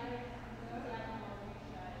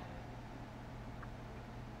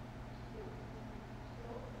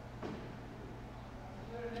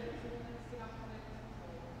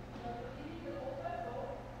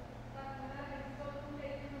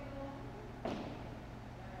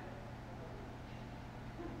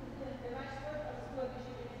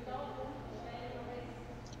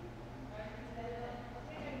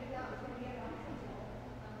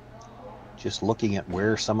 Just looking at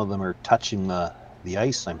where some of them are touching the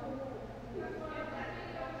ice,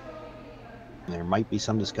 there might be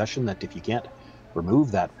some discussion that if you can't remove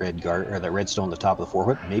that red guard or that red stone at the top of the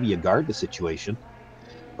 4-foot, maybe you guard the situation.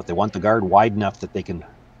 But they want the guard wide enough that they can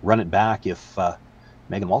run it back if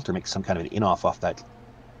Megan Walter makes some kind of an in-off off that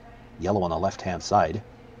yellow on the left-hand side.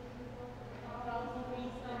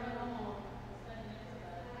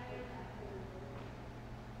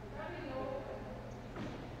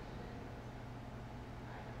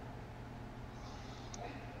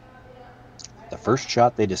 The first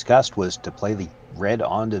shot they discussed was to play the red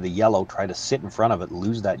onto the yellow, try to sit in front of it,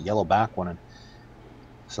 lose that yellow back one, and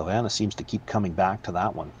Silvana seems to keep coming back to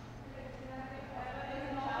that one.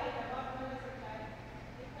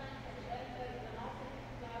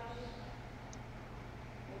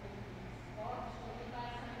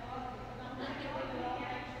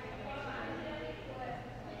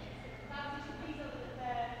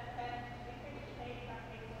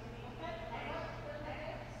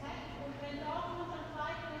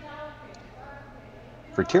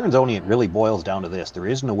 For Tirinzoni, it really boils down to this. There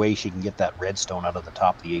isn't a way she can get that red stone out of the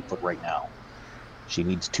top of the 8-foot right now. She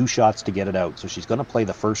needs 2 shots to get it out. So she's going to play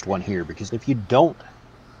the first one here, because if you don't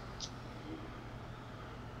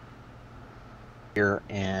here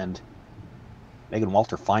and Megan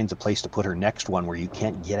Walter finds a place to put her next one where you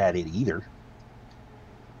can't get at it either,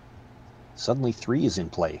 suddenly 3 is in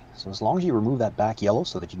play. So as long as you remove that back yellow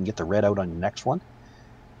so that you can get the red out on your next one,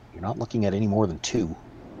 you're not looking at any more than 2.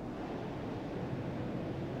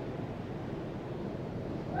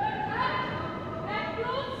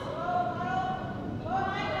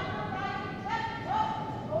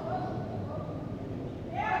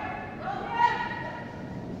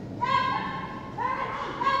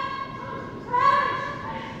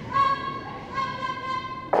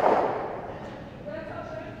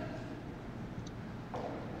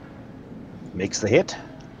 Makes the hit,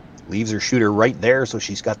 leaves her shooter right there, so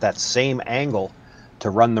she's got that same angle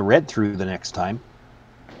to run the red through the next time.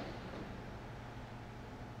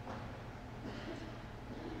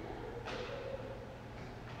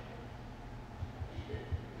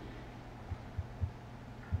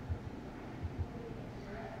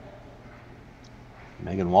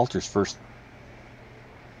 Megan Walters first.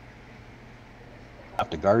 Have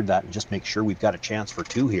to guard that and just make sure we've got a chance for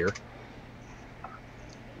 2 here.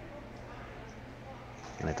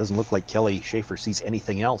 And it doesn't look like Kelly Schaefer sees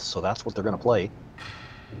anything else, so that's what they're going to play.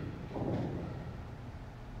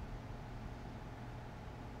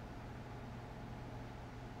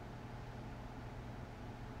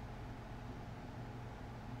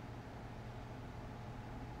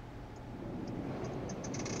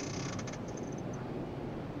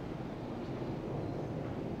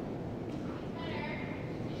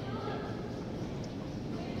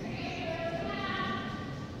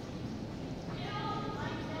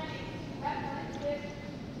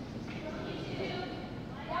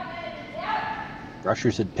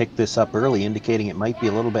 Rushers had picked this up early, indicating it might be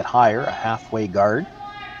a little bit higher, a halfway guard.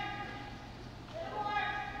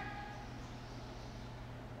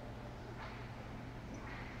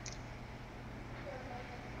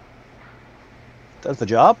 Does the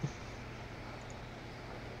job.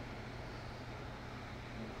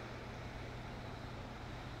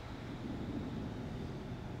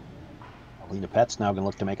 Alina Pett's now going to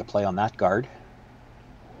look to make a play on that guard.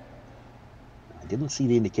 I didn't see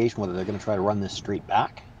the indication whether they're going to try to run this straight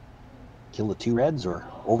back, kill the 2 reds, or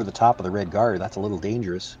over the top of the red guard. That's a little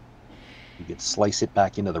dangerous. You could slice it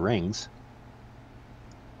back into the rings.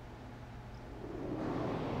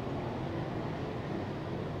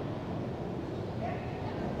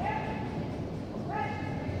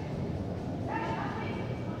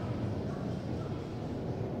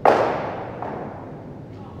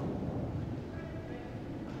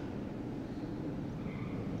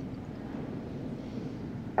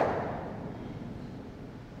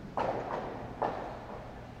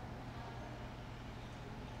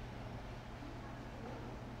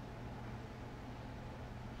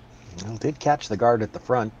 Well, did catch the guard at the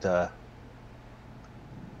front by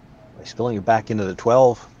spilling it back into the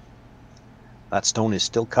 12. That stone is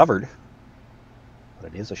still covered,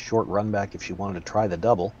 but it is a short run back if she wanted to try the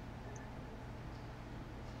double.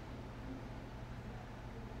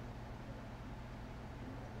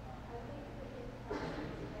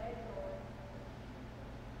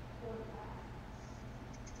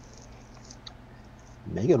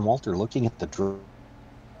 Megan Walter looking at the draw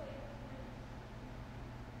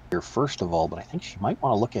here first of all, but I think she might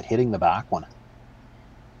want to look at hitting the back one.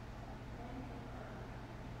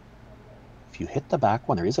 If you hit the back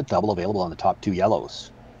one, there is a double available on the top 2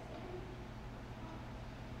 yellows.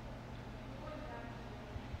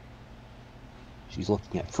 She's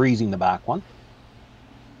looking at freezing the back one.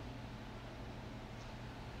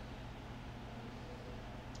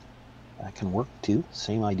 That can work too,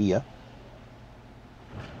 same idea.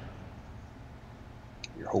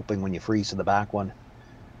 You're hoping when you freeze to the back one,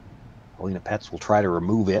 Alina Petts will try to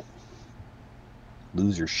remove it,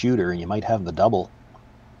 lose her shooter, and you might have the double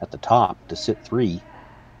at the top to sit 3.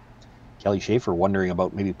 Kelly Schaefer wondering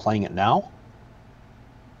about maybe playing it now.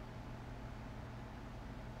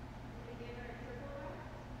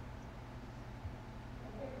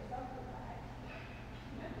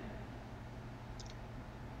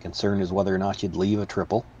 Concern is whether or not you'd leave a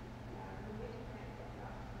triple.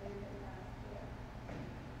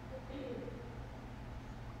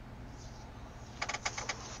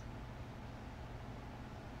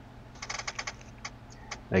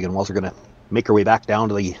 Megan Walter going to make her way back down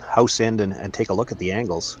to the house end and take a look at the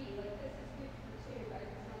angles.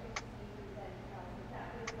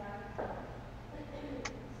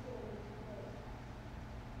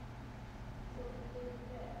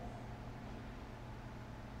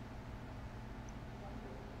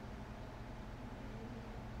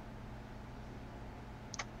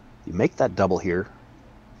 You make that double here,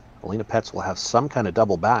 Alina Petts will have some kind of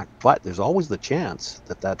double back, but there's always the chance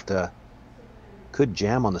that that could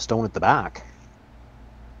jam on the stone at the back.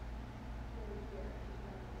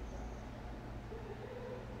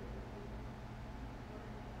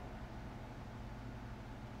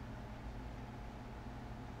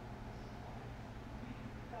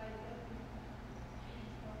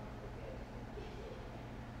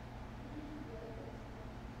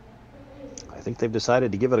 I think they've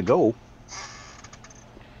decided to give it a go.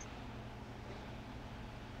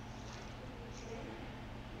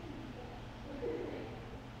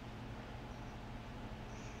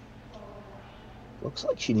 Looks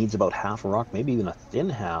like she needs about half a rock, maybe even a thin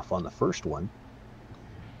half on the first one.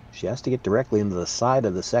 She has to get directly into the side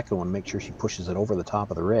of the second one, make sure she pushes it over the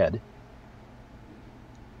top of the red.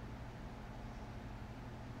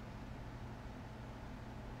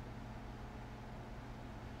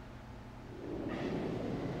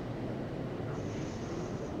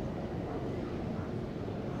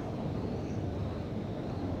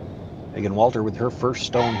 Megan Walter with her first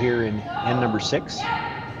stone here in end number 6.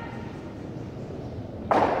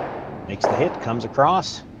 Makes the hit, comes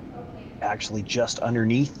across, actually just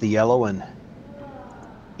underneath the yellow and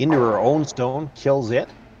into her own stone, kills it.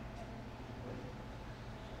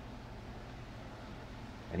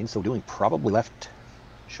 And in so doing, probably left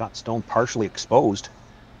shot stone partially exposed.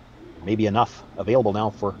 Maybe enough available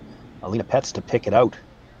now for Alina Petz to pick it out.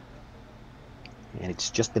 And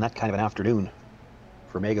it's just been that kind of an afternoon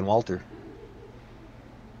for Megan Walter.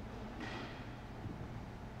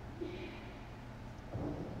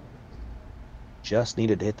 Just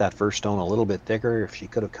needed to hit that first stone a little bit thicker. If she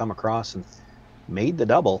could have come across and made the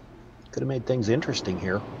double, could have made things interesting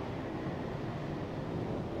here.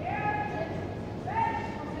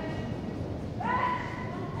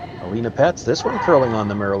 Alina Petz, this one curling on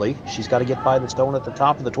them early. She's got to get by the stone at the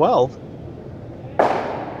top of the 12.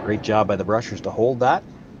 Great job by the brushers to hold that.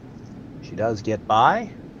 She does get by,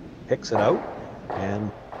 picks it out,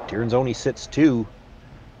 and Tirinzoni sits 2.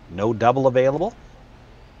 No double available.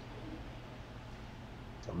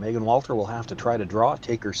 So Megan Walter will have to try to draw,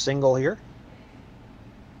 take her single here.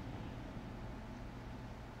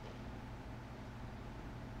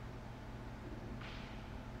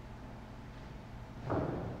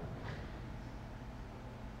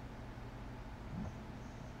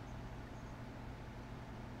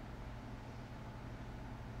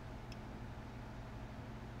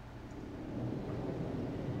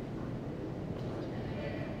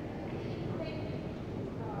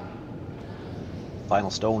 Final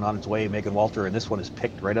stone on its way, Megan Walter, and this one is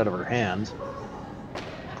picked right out of her hands.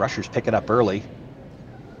 Brushers pick it up early,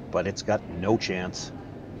 but it's got no chance.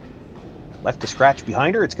 Left to scratch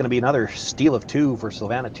behind her. It's going to be another steal of 2 for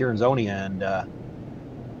Silvana Tirinzoni, and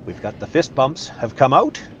we've got the fist bumps have come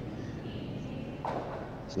out.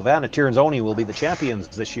 Silvana Tirinzoni will be the champions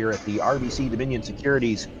this year at the RBC Dominion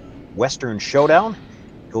Securities Western Showdown.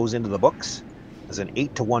 Goes into the books as an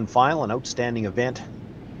 8-1 final, an outstanding event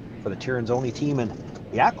for the Tirinzoni team, and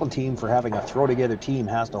the Ackland team, for having a throw-together team,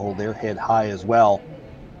 has to hold their head high as well.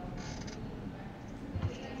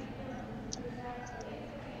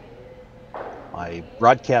 My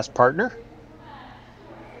broadcast partner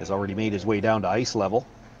has already made his way down to ice level.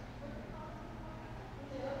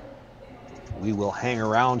 We will hang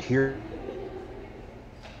around here.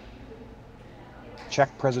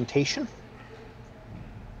 Check presentation.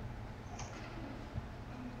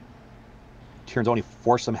 Tirinzoni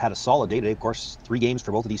Foursome had a solid day today. Of course, 3 games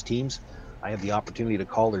for both of these teams. I have the opportunity to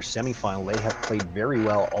call their semifinal. They have played very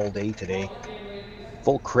well all day today.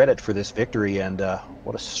 Full credit for this victory, and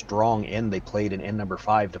what a strong end they played in end number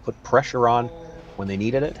 5 to put pressure on when they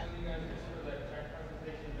needed it.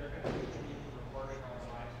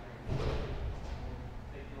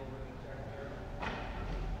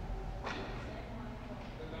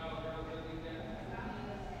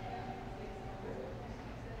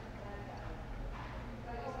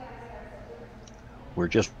 We're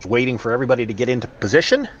just waiting for everybody to get into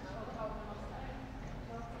position.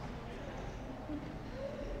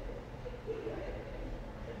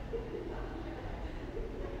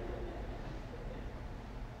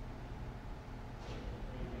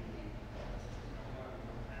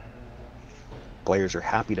 Players are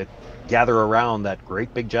happy to gather around that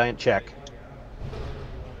great big giant check.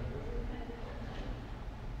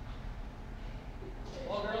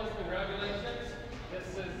 Well, girls, congratulations.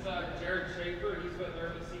 This is Jared Schaefer. He's with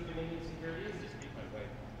RBC Dominion Securities. Just keep my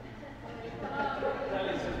wife. That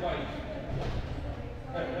is his wife.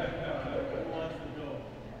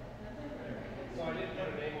 So I didn't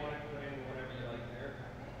put a name on it, put in whatever you like there.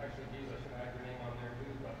 Actually, geez, I should have your name on there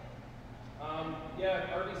too. But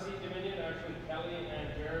yeah, RBC Dominion, actually Kelly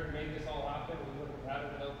and Jared made this all happen. We wouldn't have had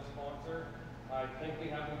it without the sponsor. I think we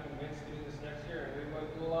have them convinced to do this next year, and we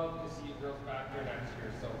would love to see you girls back here next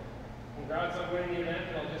year. So congrats on winning the event,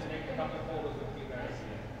 and I'll just take a couple photos with you guys.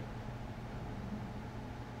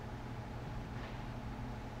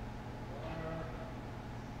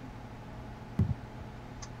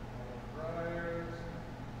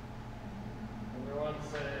 Everyone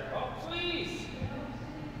say, oh, please.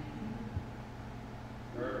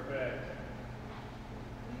 Perfect.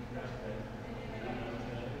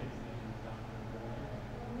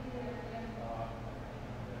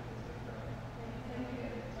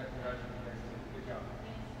 Good job.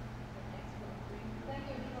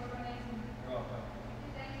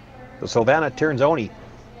 So Silvana Tirinzoni,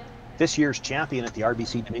 this year's champion at the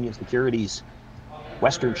RBC Dominion Securities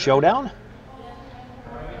Western Showdown.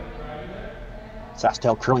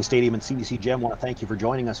 Sasktel Curling Stadium and CBC Gem want to thank you for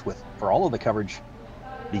joining us for all of the coverage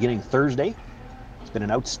beginning Thursday. It's been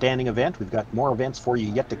an outstanding event. We've got more events for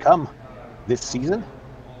you yet to come this season.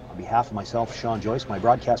 On behalf of myself, Sean Joyce, my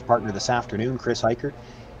broadcast partner this afternoon, Chris Heichert,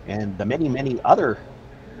 and the many, many other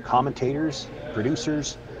commentators,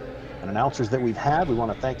 producers, and announcers that we've had, we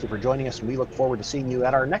want to thank you for joining us, and we look forward to seeing you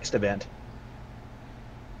at our next event